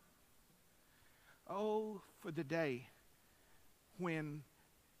 Something. Oh, for the day when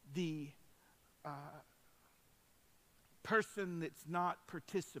the person that's not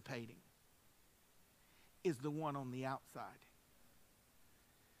participating is the one on the outside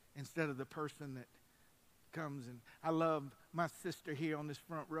instead of the person that comes. And I love my sister here on this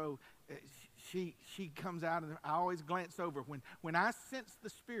front row. She comes out, and I always glance over. When I sense the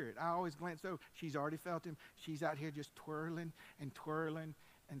Spirit, I always glance over. She's already felt him. She's out here just twirling and twirling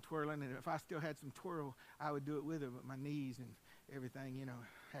and twirling. And if I still had some twirl, I would do it with her. But my knees and everything, you know,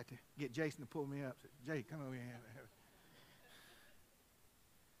 had to get Jason to pull me up. Said, Jay, come over here.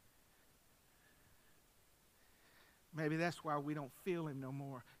 Maybe that's why we don't feel him no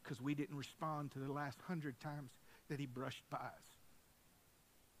more, because we didn't respond to the last 100 times that he brushed by us.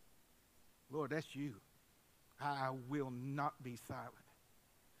 Lord, that's you. I will not be silent.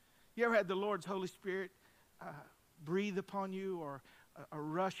 You ever had the Lord's Holy Spirit breathe upon you, or a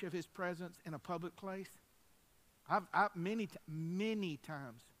rush of his presence in a public place? I've many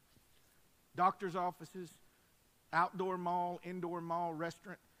times, doctor's offices, outdoor mall, indoor mall,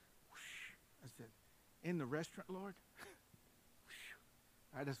 restaurant. Whoosh, I said, in the restaurant, Lord?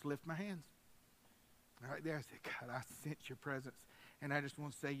 I just lift my hands. Right there, I said, God, I sense your presence. And I just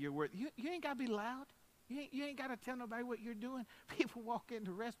want to say your word. You ain't got to be loud. You ain't got to tell nobody what you're doing. People walk in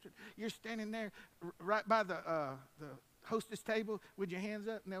the restaurant. You're standing there right by the hostess table with your hands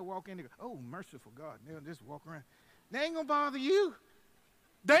up, and they'll walk in and go, oh, merciful God. They'll just walk around. They ain't going to bother you.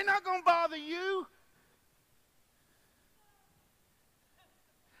 They're not going to bother you.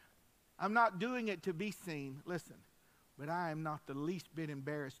 I'm not doing it to be seen, listen, but I am not the least bit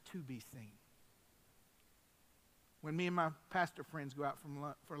embarrassed to be seen. When me and my pastor friends go out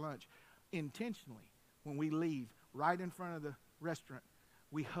for lunch, intentionally, when we leave, right in front of the restaurant,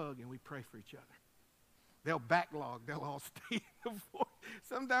 we hug and we pray for each other. They'll backlog. They'll all stay in the floor.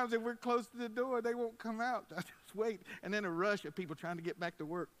 Sometimes if we're close to the door, they won't come out. I just wait. And then a rush of people trying to get back to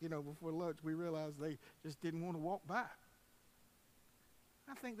work, you know, before lunch, we realize they just didn't want to walk by.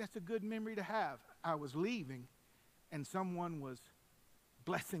 I think that's a good memory to have. I was leaving, and someone was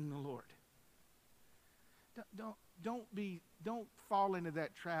blessing the Lord. Don't fall into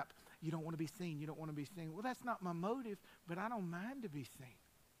that trap. You don't want to be seen. You don't want to be seen. Well, that's not my motive, but I don't mind to be seen.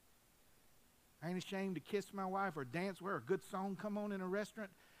 I ain't ashamed to kiss my wife or dance with her. A good song come on in a restaurant,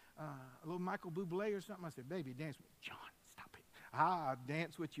 a little Michael Bublé or something. I said, baby, dance with me. John, stop it. I'll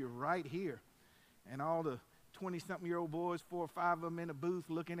dance with you right here. And all the 20-something-year-old boys, 4 or 5 of them in a booth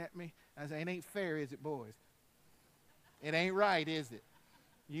looking at me. I say, it ain't fair, is it, boys? It ain't right, is it?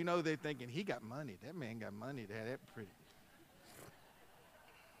 You know they're thinking, he got money. That man got money to have that pretty.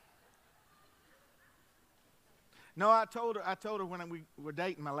 No, I told her when we were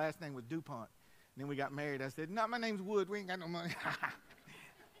dating, my last name was DuPont. And then we got married. I said, no, my name's Wood. We ain't got no money.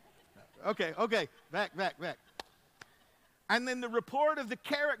 Okay, back. And then the report of the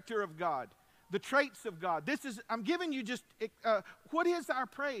character of God. The traits of God. I'm giving you just, what is our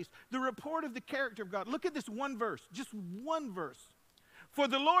praise? The report of the character of God. Look at this one verse, just one verse. For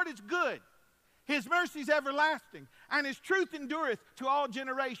the Lord is good, his mercy is everlasting, and his truth endureth to all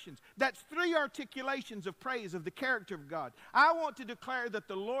generations. That's 3 articulations of praise of the character of God. I want to declare that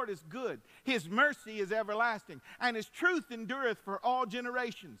the Lord is good, his mercy is everlasting, and his truth endureth for all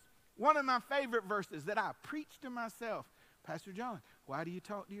generations. One of my favorite verses that I preach to myself, Pastor John, why do you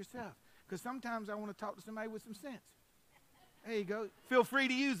talk to yourself? Because sometimes I want to talk to somebody with some sense. There you go. Feel free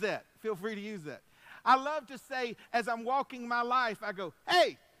to use that. I love to say, as I'm walking my life, I go,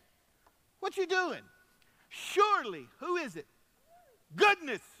 hey, what you doing? Surely, who is it?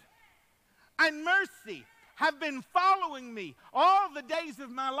 Goodness and mercy have been following me all the days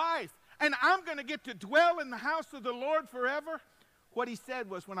of my life, and I'm going to get to dwell in the house of the Lord forever. What he said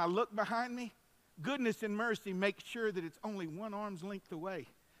was, when I look behind me, goodness and mercy make sure that it's only 1 arm's length away.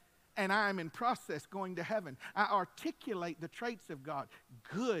 And I am in process going to heaven. I articulate the traits of God.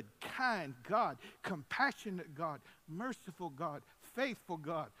 Good, kind God, compassionate God, merciful God, faithful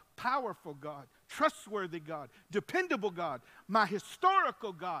God, powerful God, trustworthy God, dependable God, my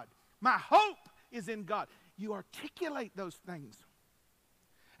historical God. My hope is in God. You articulate those things.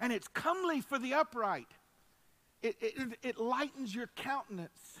 And it's comely for the upright. It lightens your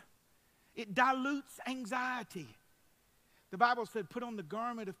countenance. It dilutes anxiety. The Bible said, put on the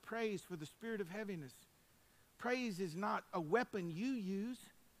garment of praise for the spirit of heaviness. Praise is not a weapon you use.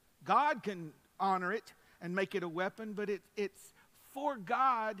 God can honor it and make it a weapon, but it's for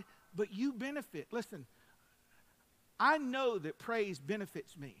God, but you benefit. Listen, I know that praise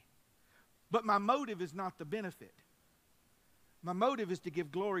benefits me, but my motive is not the benefit. My motive is to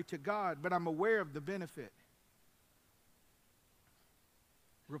give glory to God, but I'm aware of the benefit.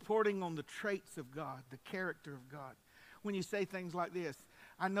 Reporting on the traits of God, the character of God. When you say things like this,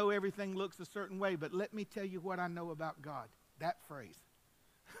 I know everything looks a certain way, but let me tell you what I know about God. That phrase.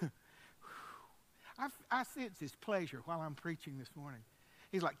 I sense his pleasure while I'm preaching this morning.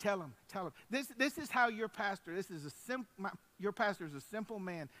 He's like, tell him. This is how your pastor, your pastor is a simple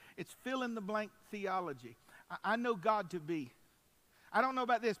man. It's fill in the blank theology. I know God to be. I don't know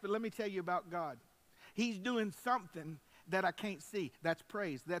about this, but let me tell you about God. He's doing something that I can't see. That's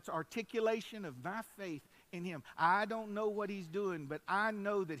praise. That's articulation of my faith in him. I don't know what he's doing, but I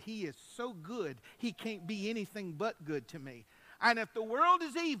know that he is so good, he can't be anything but good to me. And if the world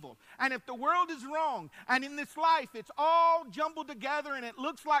is evil, and if the world is wrong, and in this life it's all jumbled together and it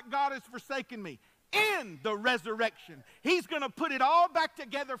looks like God has forsaken me, in the resurrection, he's going to put it all back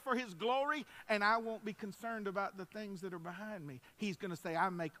together for his glory, and I won't be concerned about the things that are behind me. He's going to say, I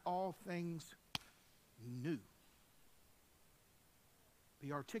make all things new.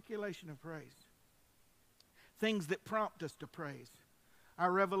 The articulation of praise. Things that prompt us to praise.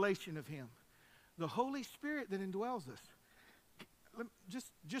 Our revelation of him. The Holy Spirit that indwells us.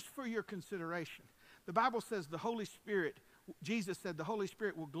 Just for your consideration. The Bible says the Holy Spirit, Jesus said, the Holy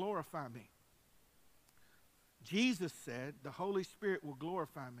Spirit will glorify me. Jesus said the Holy Spirit will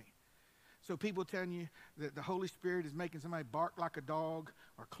glorify me. So people telling you that the Holy Spirit is making somebody bark like a dog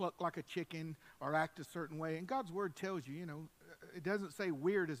or cluck like a chicken or act a certain way. And God's word tells you, it doesn't say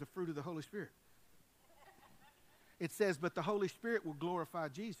weird is a fruit of the Holy Spirit. It says, but the Holy Spirit will glorify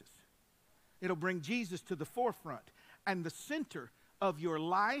Jesus. It'll bring Jesus to the forefront and the center of your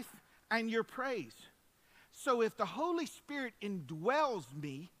life and your praise. So if the Holy Spirit indwells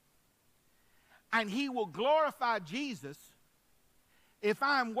me and he will glorify Jesus, if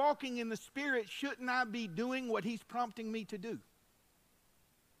I'm walking in the Spirit, shouldn't I be doing what he's prompting me to do?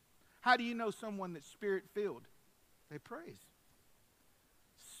 How do you know someone that's Spirit-filled? They praise.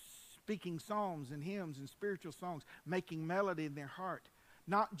 Speaking psalms and hymns and spiritual songs, making melody in their heart.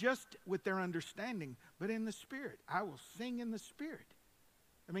 Not just with their understanding, but in the Spirit. I will sing in the Spirit.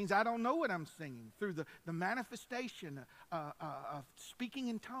 It means I don't know what I'm singing. Through the manifestation of speaking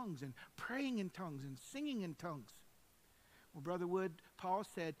in tongues and praying in tongues and singing in tongues. Well, Brother Wood, Paul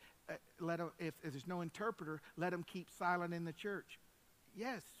said, if there's no interpreter, let them keep silent in the church.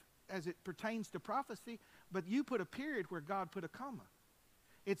 Yes, as it pertains to prophecy, but you put a period where God put a comma.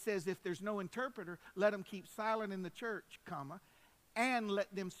 It says if there's no interpreter, let them keep silent in the church, comma, and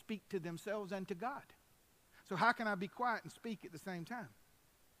let them speak to themselves and to God. So how can I be quiet and speak at the same time?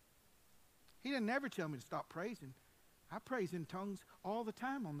 He didn't ever tell me to stop praising. I praise in tongues all the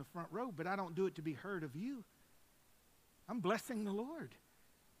time on the front row, but I don't do it to be heard of you. I'm blessing the Lord.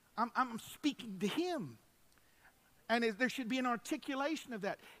 I'm speaking to him. And there should be an articulation of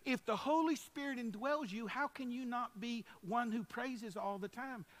that. If the Holy Spirit indwells you, how can you not be one who praises all the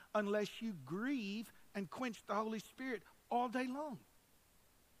time unless you grieve and quench the Holy Spirit all day long?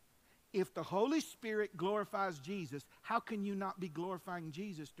 If the Holy Spirit glorifies Jesus, how can you not be glorifying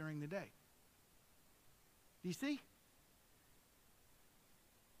Jesus during the day? Do you see?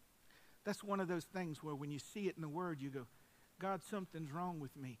 That's one of those things where when you see it in the Word, you go, God, something's wrong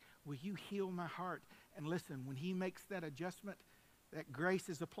with me. Will you heal my heart? And listen, when he makes that adjustment, that grace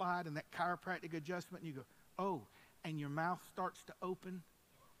is applied and that chiropractic adjustment, and you go, oh, and your mouth starts to open.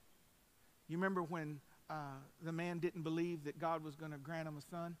 You remember when the man didn't believe that God was going to grant him a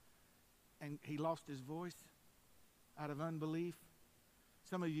son, and he lost his voice out of unbelief?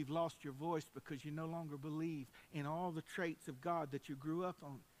 Some of you have lost your voice because you no longer believe in all the traits of God that you grew up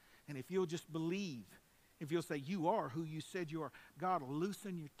on. And if you'll just believe, if you'll say you are who you said you are, God will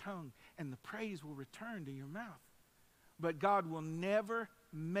loosen your tongue and the praise will return to your mouth. But God will never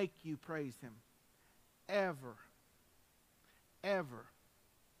make you praise him. Ever. Ever.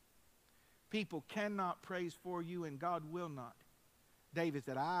 People cannot praise for you and God will not. David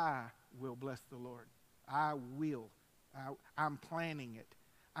said, I will bless the Lord. I will. I'm planning it.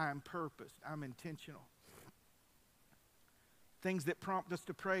 I'm purposed. I'm intentional. Things that prompt us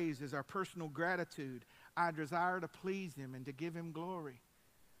to praise is our personal gratitude. I desire to please him and to give him glory.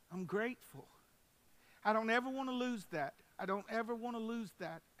 I'm grateful. I don't ever want to lose that. I don't ever want to lose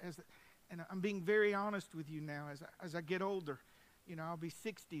that. And I'm being very honest with you now as I get older. I'll be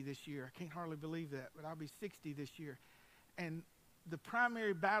 60 this year. I can't hardly believe that, but I'll be 60 this year. And the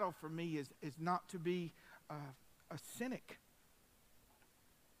primary battle for me is not to be a cynic.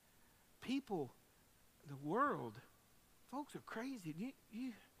 People, the world, folks are crazy.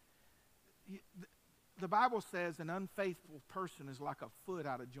 The Bible says an unfaithful person is like a foot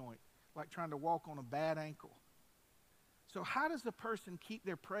out of joint, like trying to walk on a bad ankle. So how does a person keep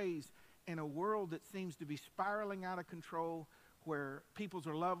their praise in a world that seems to be spiraling out of control, where people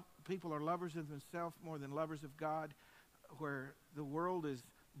are lovers of themselves more than lovers of God, where the world is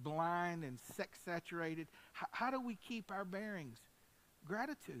blind and sex-saturated? How do we keep our bearings?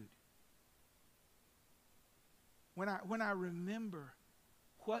 Gratitude. when I remember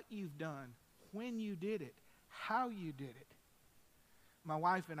what you've done, when you did it, how you did it. My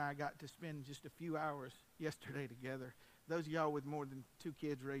wife and I got to spend just a few hours yesterday together. Those of y'all with more than 2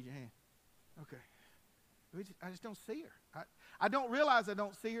 kids, raise your hand. Okay. I just don't see her. I don't realize I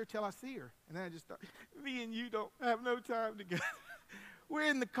don't see her till I see her. And then I just thought, me and you don't have no time together. We're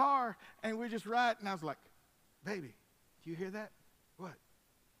in the car, and we're just riding. And I was like, baby, do you hear that? What?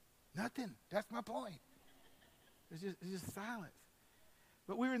 Nothing. That's my point. It's just silence.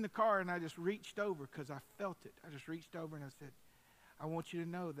 But we were in the car, and I just reached over because I felt it. I just reached over, and I said, I want you to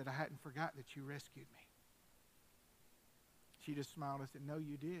know that I hadn't forgotten that you rescued me. She just smiled and said, no,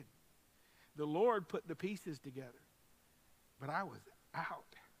 you did. The Lord put the pieces together, but I was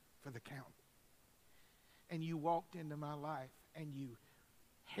out for the count. And you walked into my life, and you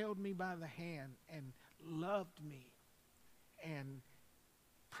held me by the hand and loved me and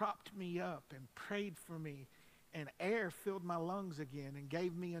propped me up and prayed for me, and air filled my lungs again and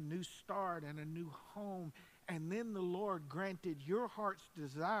gave me a new start and a new home. And then the Lord granted your heart's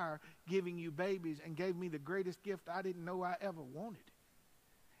desire, giving you babies, and gave me the greatest gift I didn't know I ever wanted.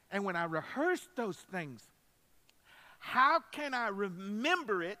 And when I rehearsed those things, how can I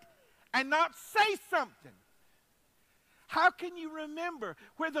remember it and not say something? How can you remember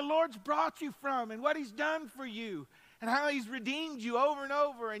where the Lord's brought you from and what he's done for you and how he's redeemed you over and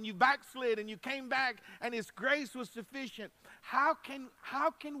over, and you backslid and you came back and his grace was sufficient? How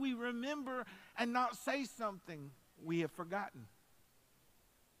can we remember and not say something? We have forgotten.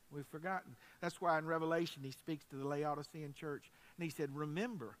 We've forgotten. That's why in Revelation he speaks to the Laodicean church, and he said,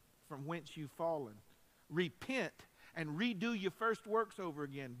 remember from whence you've fallen. Repent and redo your first works over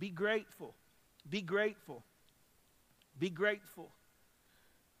again. Be grateful. Be grateful. Be grateful.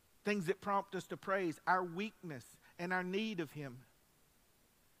 Things that prompt us to praise, our weakness and our need of him.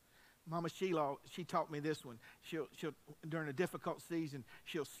 Mama Sheila, she taught me this one. She'll during a difficult season,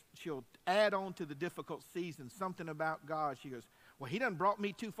 she'll add on to the difficult season something about God. She goes, well, he done brought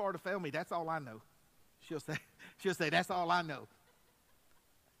me too far to fail me. That's all I know. She'll say, that's all I know.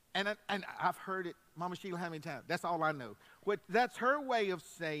 And I've heard it, Mama Sheila, how many times? That's all I know. That's her way of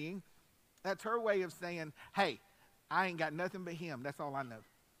saying, hey, I ain't got nothing but him. That's all I know.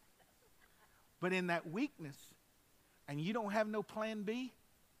 But in that weakness, and you don't have no plan B,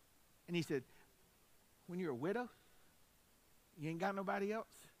 and he said, when you're a widow, you ain't got nobody else.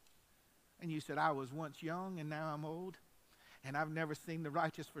 And you said, I was once young and now I'm old, and I've never seen the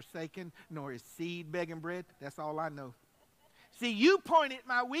righteous forsaken, nor his seed begging bread. That's all I know. See, you point at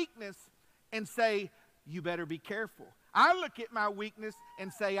my weakness and say, you better be careful. I look at my weakness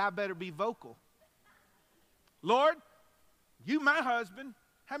and say, I better be vocal. Lord, you my husband.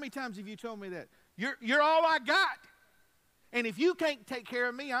 How many times have you told me that? You're all I got. And if you can't take care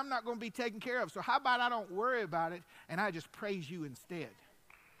of me, I'm not going to be taken care of. So how about I don't worry about it and I just praise you instead?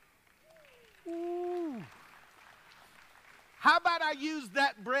 Ooh. How about I use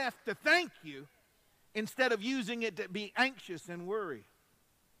that breath to thank you instead of using it to be anxious and worry?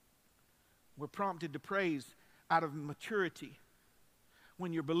 We're prompted to praise out of maturity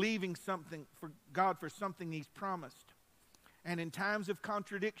when you're believing something for God for something he's promised. And in times of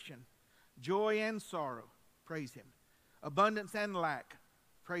contradiction, joy and sorrow, praise him. Abundance and lack,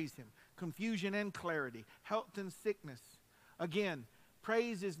 praise him. Confusion and clarity, health and sickness. Again,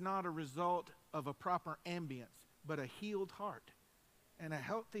 praise is not a result of a proper ambience, but a healed heart and a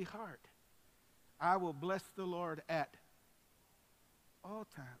healthy heart. I will bless the Lord at all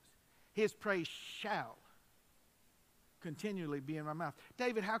times. His praise shall continually be in my mouth.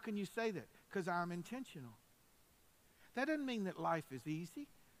 David, how can you say that? Because I'm intentional. That doesn't mean that life is easy.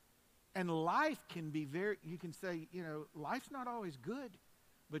 And life can be you can say, life's not always good,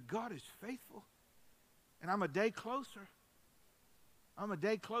 but God is faithful. And I'm a day closer. I'm a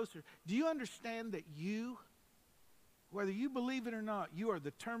day closer. Do you understand that you, whether you believe it or not, you are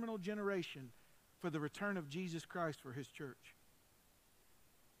the terminal generation for the return of Jesus Christ for his church?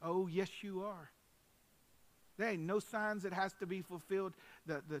 Oh, yes, you are. There ain't no signs that has to be fulfilled.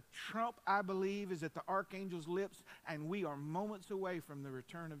 The trump, I believe, is at the archangel's lips, and we are moments away from the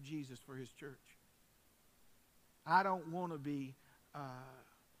return of Jesus for his church. I don't want to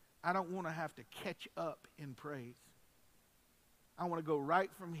have to catch up in praise. I want to go right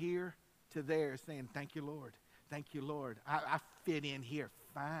from here to there saying, thank you, Lord. Thank you, Lord. I fit in here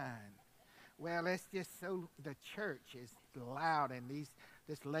fine. Well, it's just so the church is loud, and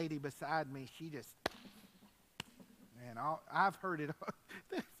this lady beside me, she just... Man, I've heard it.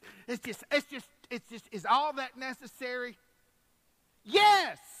 It's just, is all that necessary?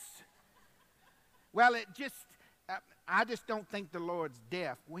 Yes. Well, I just don't think the Lord's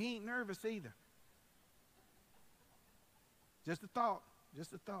deaf. We ain't nervous either. Just a thought.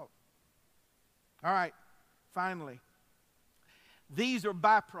 Just a thought. All right, finally. These are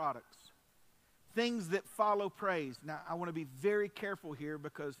byproducts, things that follow praise. Now, I want to be very careful here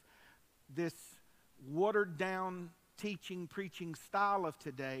because this watered down teaching, preaching style of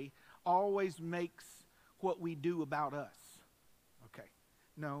today always makes what we do about us. Okay.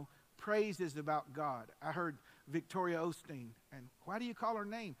 No, praise is about God. I heard Victoria Osteen, and why do you call her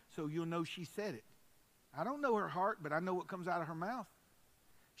name? So you'll know she said it. I don't know her heart, but I know what comes out of her mouth.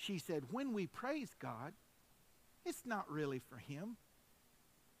 She said, when we praise God, it's not really for him.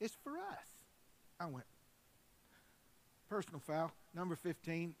 It's for us. I went, personal foul, number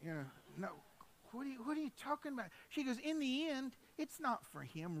 15. No, what are you talking about? She goes, in the end, it's not for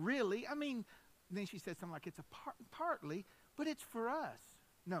him, really. I mean, then she said something like, it's partly, but it's for us.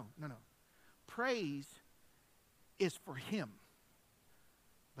 No. Praise is for him.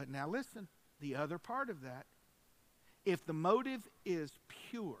 But now listen, the other part of that, if the motive is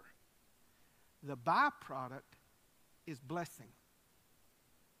pure, the byproduct is blessing.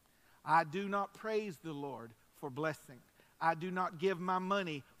 I do not praise the Lord for blessing. I do not give my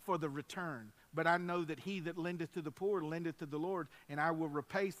money for the return. But I know that he that lendeth to the poor lendeth to the Lord, and I will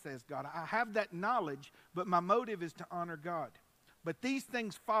repay, says God. I have that knowledge, but my motive is to honor God. But these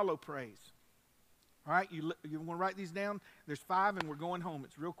things follow praise. All right, you want to write these down? There's 5, and we're going home.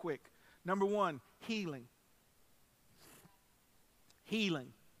 It's real quick. Number 1, healing.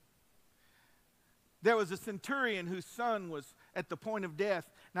 Healing. There was a centurion whose son was at the point of death.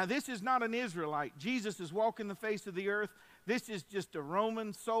 Now, this is not an Israelite. Jesus is walking the face of the earth. This is just a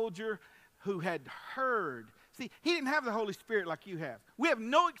Roman soldier who had heard. See, he didn't have the Holy Spirit like you have. We have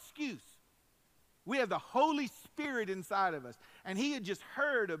no excuse. We have the Holy Spirit inside of us. And he had just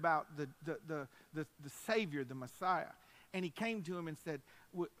heard about the Savior, the Messiah. And he came to him and said,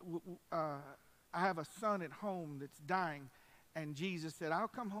 I have a son at home that's dying. And Jesus said, I'll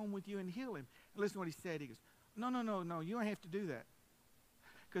come home with you and heal him. And listen to what he said. He goes, no, you don't have to do that.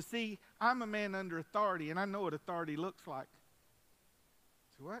 Because see, I'm a man under authority, and I know what authority looks like.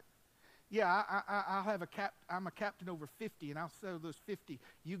 So what? Yeah, I'll have I'm a captain over 50, and I'll sell those 50.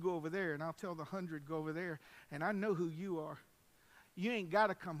 You go over there, and I'll tell the 100 go over there. And I know who you are. You ain't got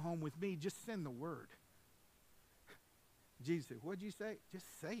to come home with me. Just send the word. Jesus said, what'd you say? Just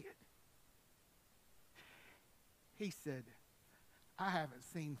say it. He said, I haven't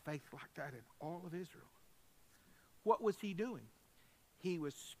seen faith like that in all of Israel. What was he doing? He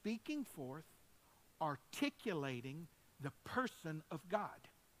was speaking forth, articulating the person of God.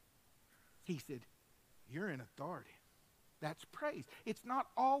 He said, you're in authority. That's praise. It's not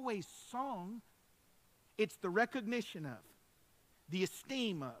always song. It's the recognition of, the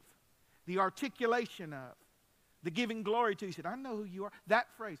esteem of, the articulation of, the giving glory to. He said, I know who you are. That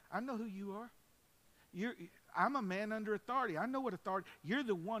phrase, I know who you are. I'm a man under authority. I know what authority. You're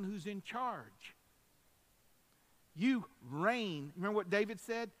the one who's in charge. You reign. Remember what David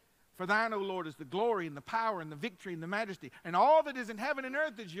said? For thine, O Lord, is the glory and the power and the victory and the majesty. And all that is in heaven and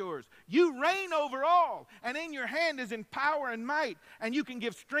earth is yours. You reign over all. And in your hand is in power and might. And you can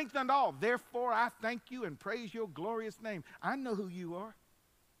give strength unto all. Therefore, I thank you and praise your glorious name. I know who you are.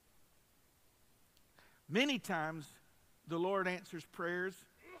 Many times, the Lord answers prayers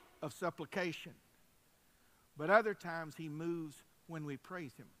of supplication. But other times, he moves when we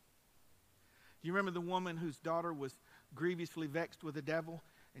praise him. Do you remember the woman whose daughter was grievously vexed with the devil?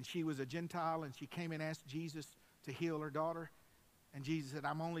 And she was a Gentile, and she came and asked Jesus to heal her daughter. And Jesus said,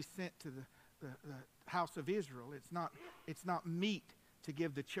 I'm only sent to the house of Israel. It's not meat to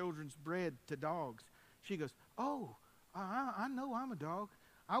give the children's bread to dogs. She goes, oh, I know I'm a dog.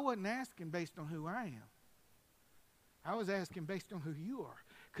 I wasn't asking based on who I am. I was asking based on who you are.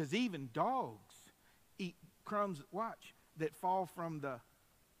 Because even dogs eat crumbs, watch, that fall from the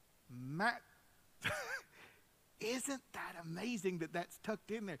mat. Isn't that amazing that that's tucked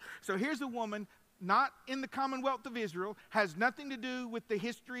in there? So here's a woman, not in the Commonwealth of Israel, has nothing to do with the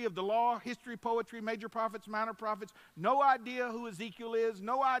history of the law, history, poetry, major prophets, minor prophets, no idea who Ezekiel is,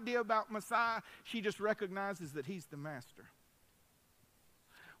 no idea about Messiah. She just recognizes that he's the master.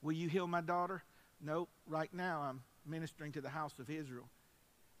 Will you heal my daughter? No, right now I'm ministering to the house of Israel.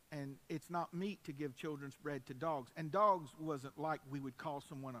 And it's not meat to give children's bread to dogs. And dogs wasn't like we would call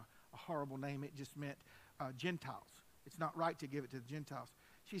someone a horrible name. It just meant Gentiles. It's not right to give it to the Gentiles.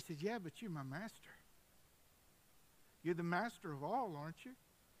 She says, yeah, but you're my master. You're the master of all, aren't you?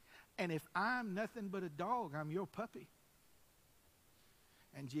 And if I'm nothing but a dog, I'm your puppy.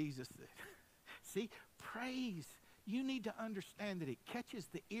 And Jesus said, see, praise. You need to understand that it catches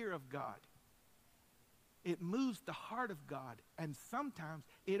the ear of God. It moves the heart of God. And sometimes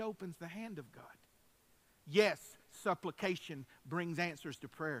it opens the hand of God. Yes, supplication brings answers to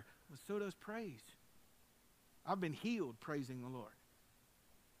prayer, but so does praise. I've been healed praising the Lord.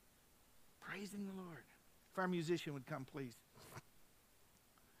 Praising the Lord. If our musician would come, please.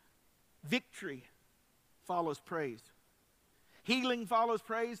 Victory follows praise. Healing follows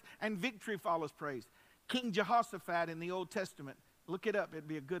praise, and victory follows praise. King Jehoshaphat in the Old Testament, look it up, it'd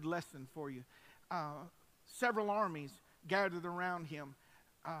be a good lesson for you. Several armies gathered around him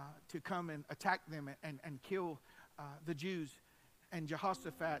to come and attack them and kill the Jews. And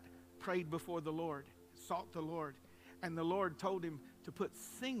Jehoshaphat prayed before the Lord, sought the Lord, and the Lord told him to put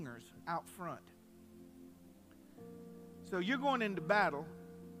singers out front. So you're going into battle.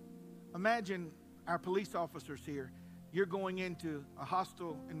 Imagine our police officers here. You're going into a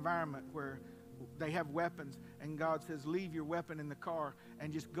hostile environment where they have weapons, and God says, leave your weapon in the car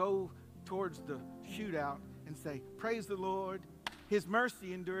and just go towards the shootout and say, praise the Lord, his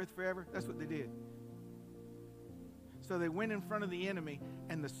mercy endureth forever. That's what they did. So they went in front of the enemy,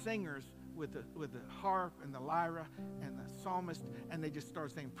 and the singers with the harp and the lyra and the psalmist, and they just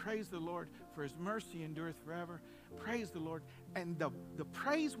started saying, praise the Lord, for his mercy endureth forever. Praise the Lord. And the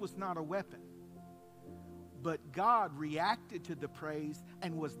praise was not a weapon, but God reacted to the praise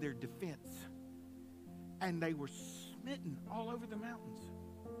and was their defense. And they were smitten all over the mountains.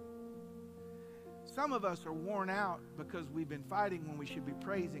 Some of us are worn out because we've been fighting when we should be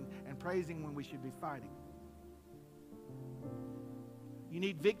praising, and praising when we should be fighting. You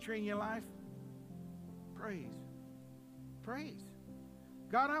need victory in your life? Praise. Praise.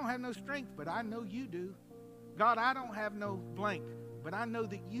 God, I don't have no strength, but I know you do. God, I don't have no blank, but I know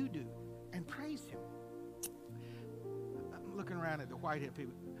that you do. And praise him. I'm looking around at the white-head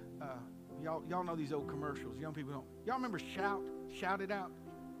people. Y'all know these old commercials. Young people don't. Y'all remember Shout? Shout it out.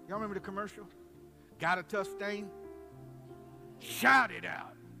 Y'all remember the commercial? Got a tough stain? Shout it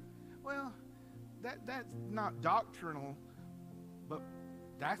out. Well, that's not doctrinal, but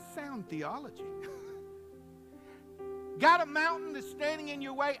that's sound theology. Got a mountain that's standing in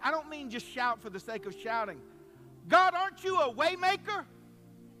your way? I don't mean just shout for the sake of shouting. God, aren't you a way maker?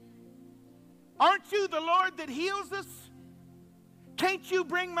 Aren't you the Lord that heals us? Can't you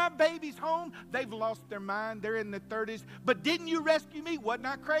bring my babies home? They've lost their mind. They're in their 30s. But didn't you rescue me? Wasn't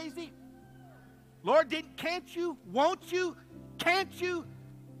I crazy? Lord, can't you? Won't you? Can't you?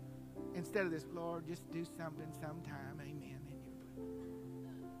 Instead of this, Lord, just do something sometime. Amen.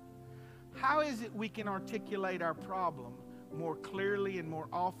 How is it we can articulate our problem more clearly and more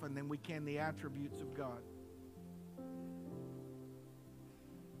often than we can the attributes of God?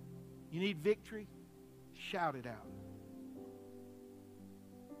 You need victory? Shout it out.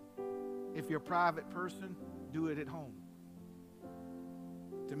 If you're a private person, do it at home.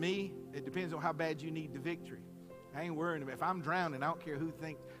 To me, it depends on how bad you need the victory. I ain't worrying about it. If I'm drowning, I don't care who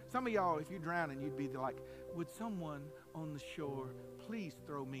thinks. Some of y'all, if you're drowning, you'd be like, would someone on the shore please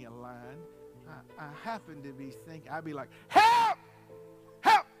throw me a line? I happen to be thinking, I'd be like, help!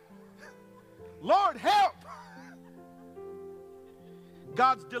 Help! Lord, help!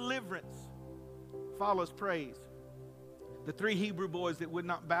 God's deliverance follows praise. The 3 Hebrew boys that would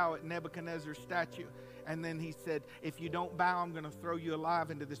not bow at Nebuchadnezzar's statue. And then he said, if you don't bow, I'm going to throw you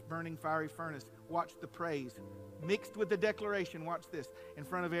alive into this burning fiery furnace. Watch the praise. Mixed with the declaration, watch this, in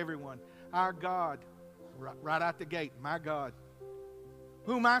front of everyone. Our God, right out the gate, my God,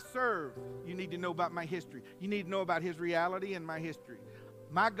 whom I serve. You need to know about my history. You need to know about his reality and my history.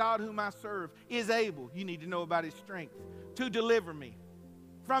 My God whom I serve is able. You need to know about his strength to deliver me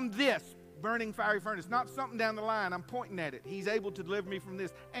from this burning fiery furnace. Not something down the line. I'm pointing at it. He's able to deliver me from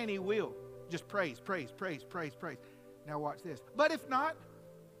this, and he will. Just praise, praise, praise, praise, praise. Now watch this. But if not,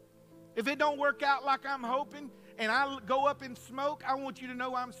 if it don't work out like I'm hoping, and I go up in smoke, I want you to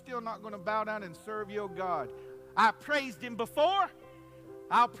know I'm still not going to bow down and serve your God. I praised him before,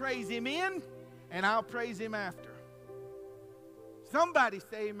 I'll praise him in, and I'll praise him after. Somebody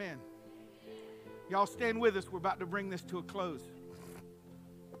say amen. Y'all stand with us. We're about to bring this to a close.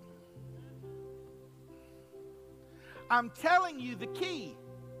 I'm telling you the key.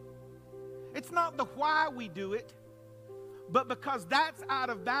 It's not the why we do it, but because that's out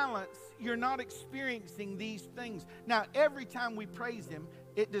of balance, you're not experiencing these things. Now, every time we praise him,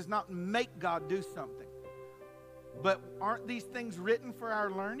 it does not make God do something. But aren't these things written for our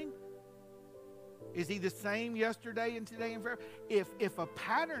learning? Is he the same yesterday and today and forever? If a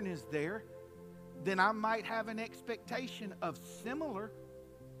pattern is there, then I might have an expectation of similar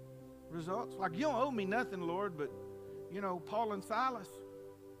results. Like, you don't owe me nothing, Lord, but, Paul and Silas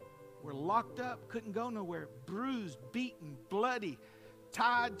were locked up, couldn't go nowhere, bruised, beaten, bloody,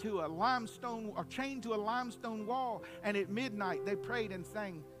 tied to a limestone or chained to a limestone wall. And at midnight, they prayed and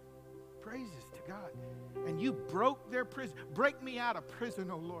sang praises to God. And you broke their prison. Break me out of prison,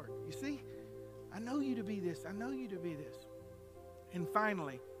 oh Lord. You see? I know you to be this. I know you to be this. And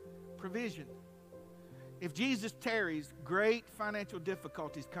finally, provision. If Jesus tarries, great financial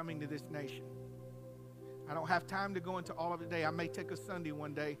difficulties coming to this nation. I don't have time to go into all of it today. I may take a Sunday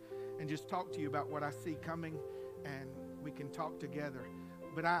one day and just talk to you about what I see coming, and we can talk together.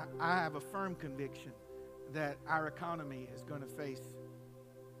 But I have a firm conviction that our economy is going to face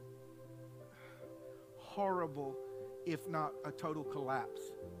horrible, if not a total collapse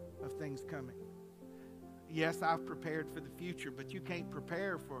of things coming. Yes, I've prepared for the future, but you can't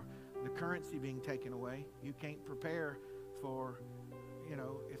prepare for the currency being taken away. You can't prepare for,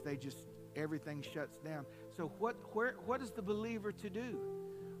 if they just, everything shuts down. So what is the believer to do?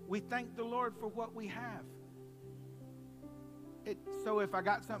 We thank the Lord for what we have. So if I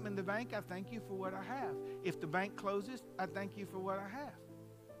got something in the bank, I thank you for what I have. If the bank closes, I thank you for what I have.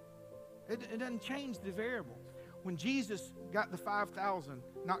 It doesn't change the variable. When Jesus got the 5,000,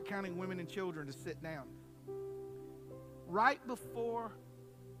 not counting women and children, to sit down, right before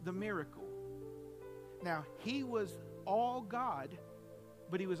the miracle. Now, he was all God,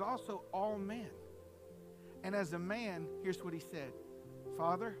 but he was also all man. And as a man, here's what he said.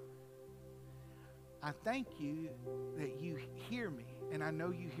 Father, I thank you that you hear me, and I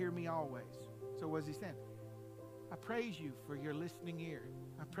know you hear me always. So what was he saying? I praise you for your listening ear.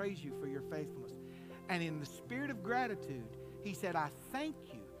 I praise you for your faithfulness. And in the spirit of gratitude, he said, I thank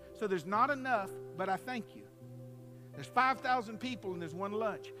you. So there's not enough, but I thank you. There's 5,000 people and there's one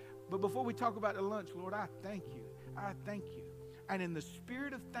lunch. But before we talk about the lunch, Lord, I thank you. I thank you. And in the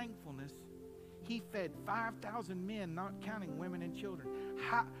spirit of thankfulness, he fed 5,000 men, not counting women and children.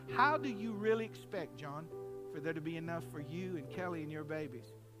 How do you really expect, John, for there to be enough for you and Kelly and your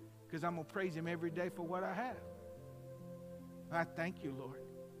babies? Because I'm going to praise him every day for what I have. I thank you, Lord.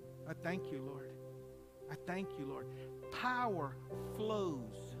 I thank you, Lord. I thank you, Lord. Power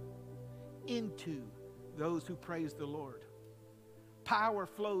flows into those who praise the Lord. Power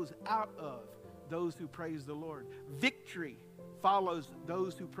flows out of those who praise the Lord. Victory follows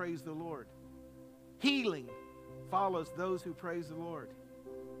those who praise the Lord. Healing follows those who praise the Lord.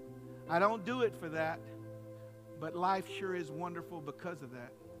 I don't do it for that, but life sure is wonderful because of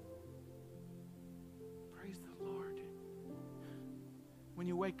that. Praise the Lord. When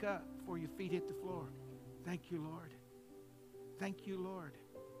you wake up, before your feet hit the floor, thank you, Lord. Thank you, Lord.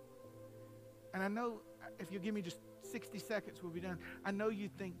 And I know if you give me just 60 seconds, we'll be done. I know you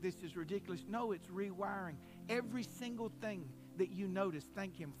think this is ridiculous. No, it's rewiring. Every single thing that you notice,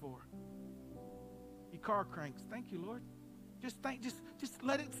 thank him for. Your car cranks, thank you, Lord. Just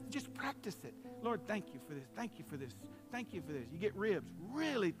let it, just practice it. Lord, thank you for this. Thank you for this. Thank you for this. You get ribs.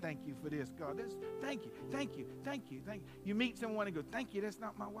 Really thank you for this, God. Thank you. Thank you. Thank you. Thank you. You meet someone and go, thank you. That's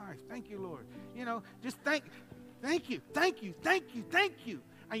not my wife. Thank you, Lord. Just thank you. Thank you. Thank you. Thank you.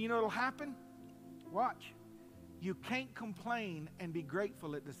 And you know what'll happen? Watch. You can't complain and be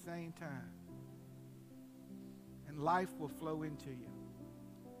grateful at the same time. And life will flow into you.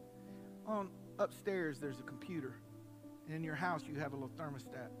 Upstairs, there's a computer. And in your house, you have a little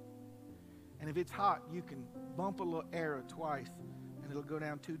thermostat. And if it's hot, you can bump a little arrow twice, and it'll go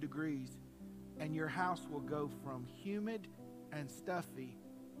down 2 degrees. And your house will go from humid and stuffy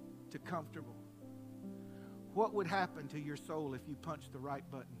to comfortable. What would happen to your soul if you punched the right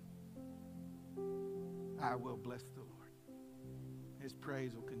button? I will bless the Lord. His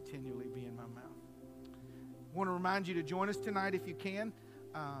praise will continually be in my mouth. I want to remind you to join us tonight if you can.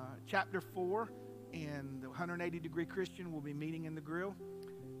 Chapter 4 in the 180 Degree Christian will be meeting in the grill.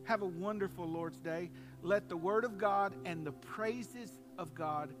 Have a wonderful Lord's Day. Let the word of God and the praises of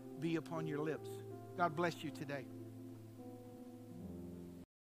God be upon your lips. God bless you today.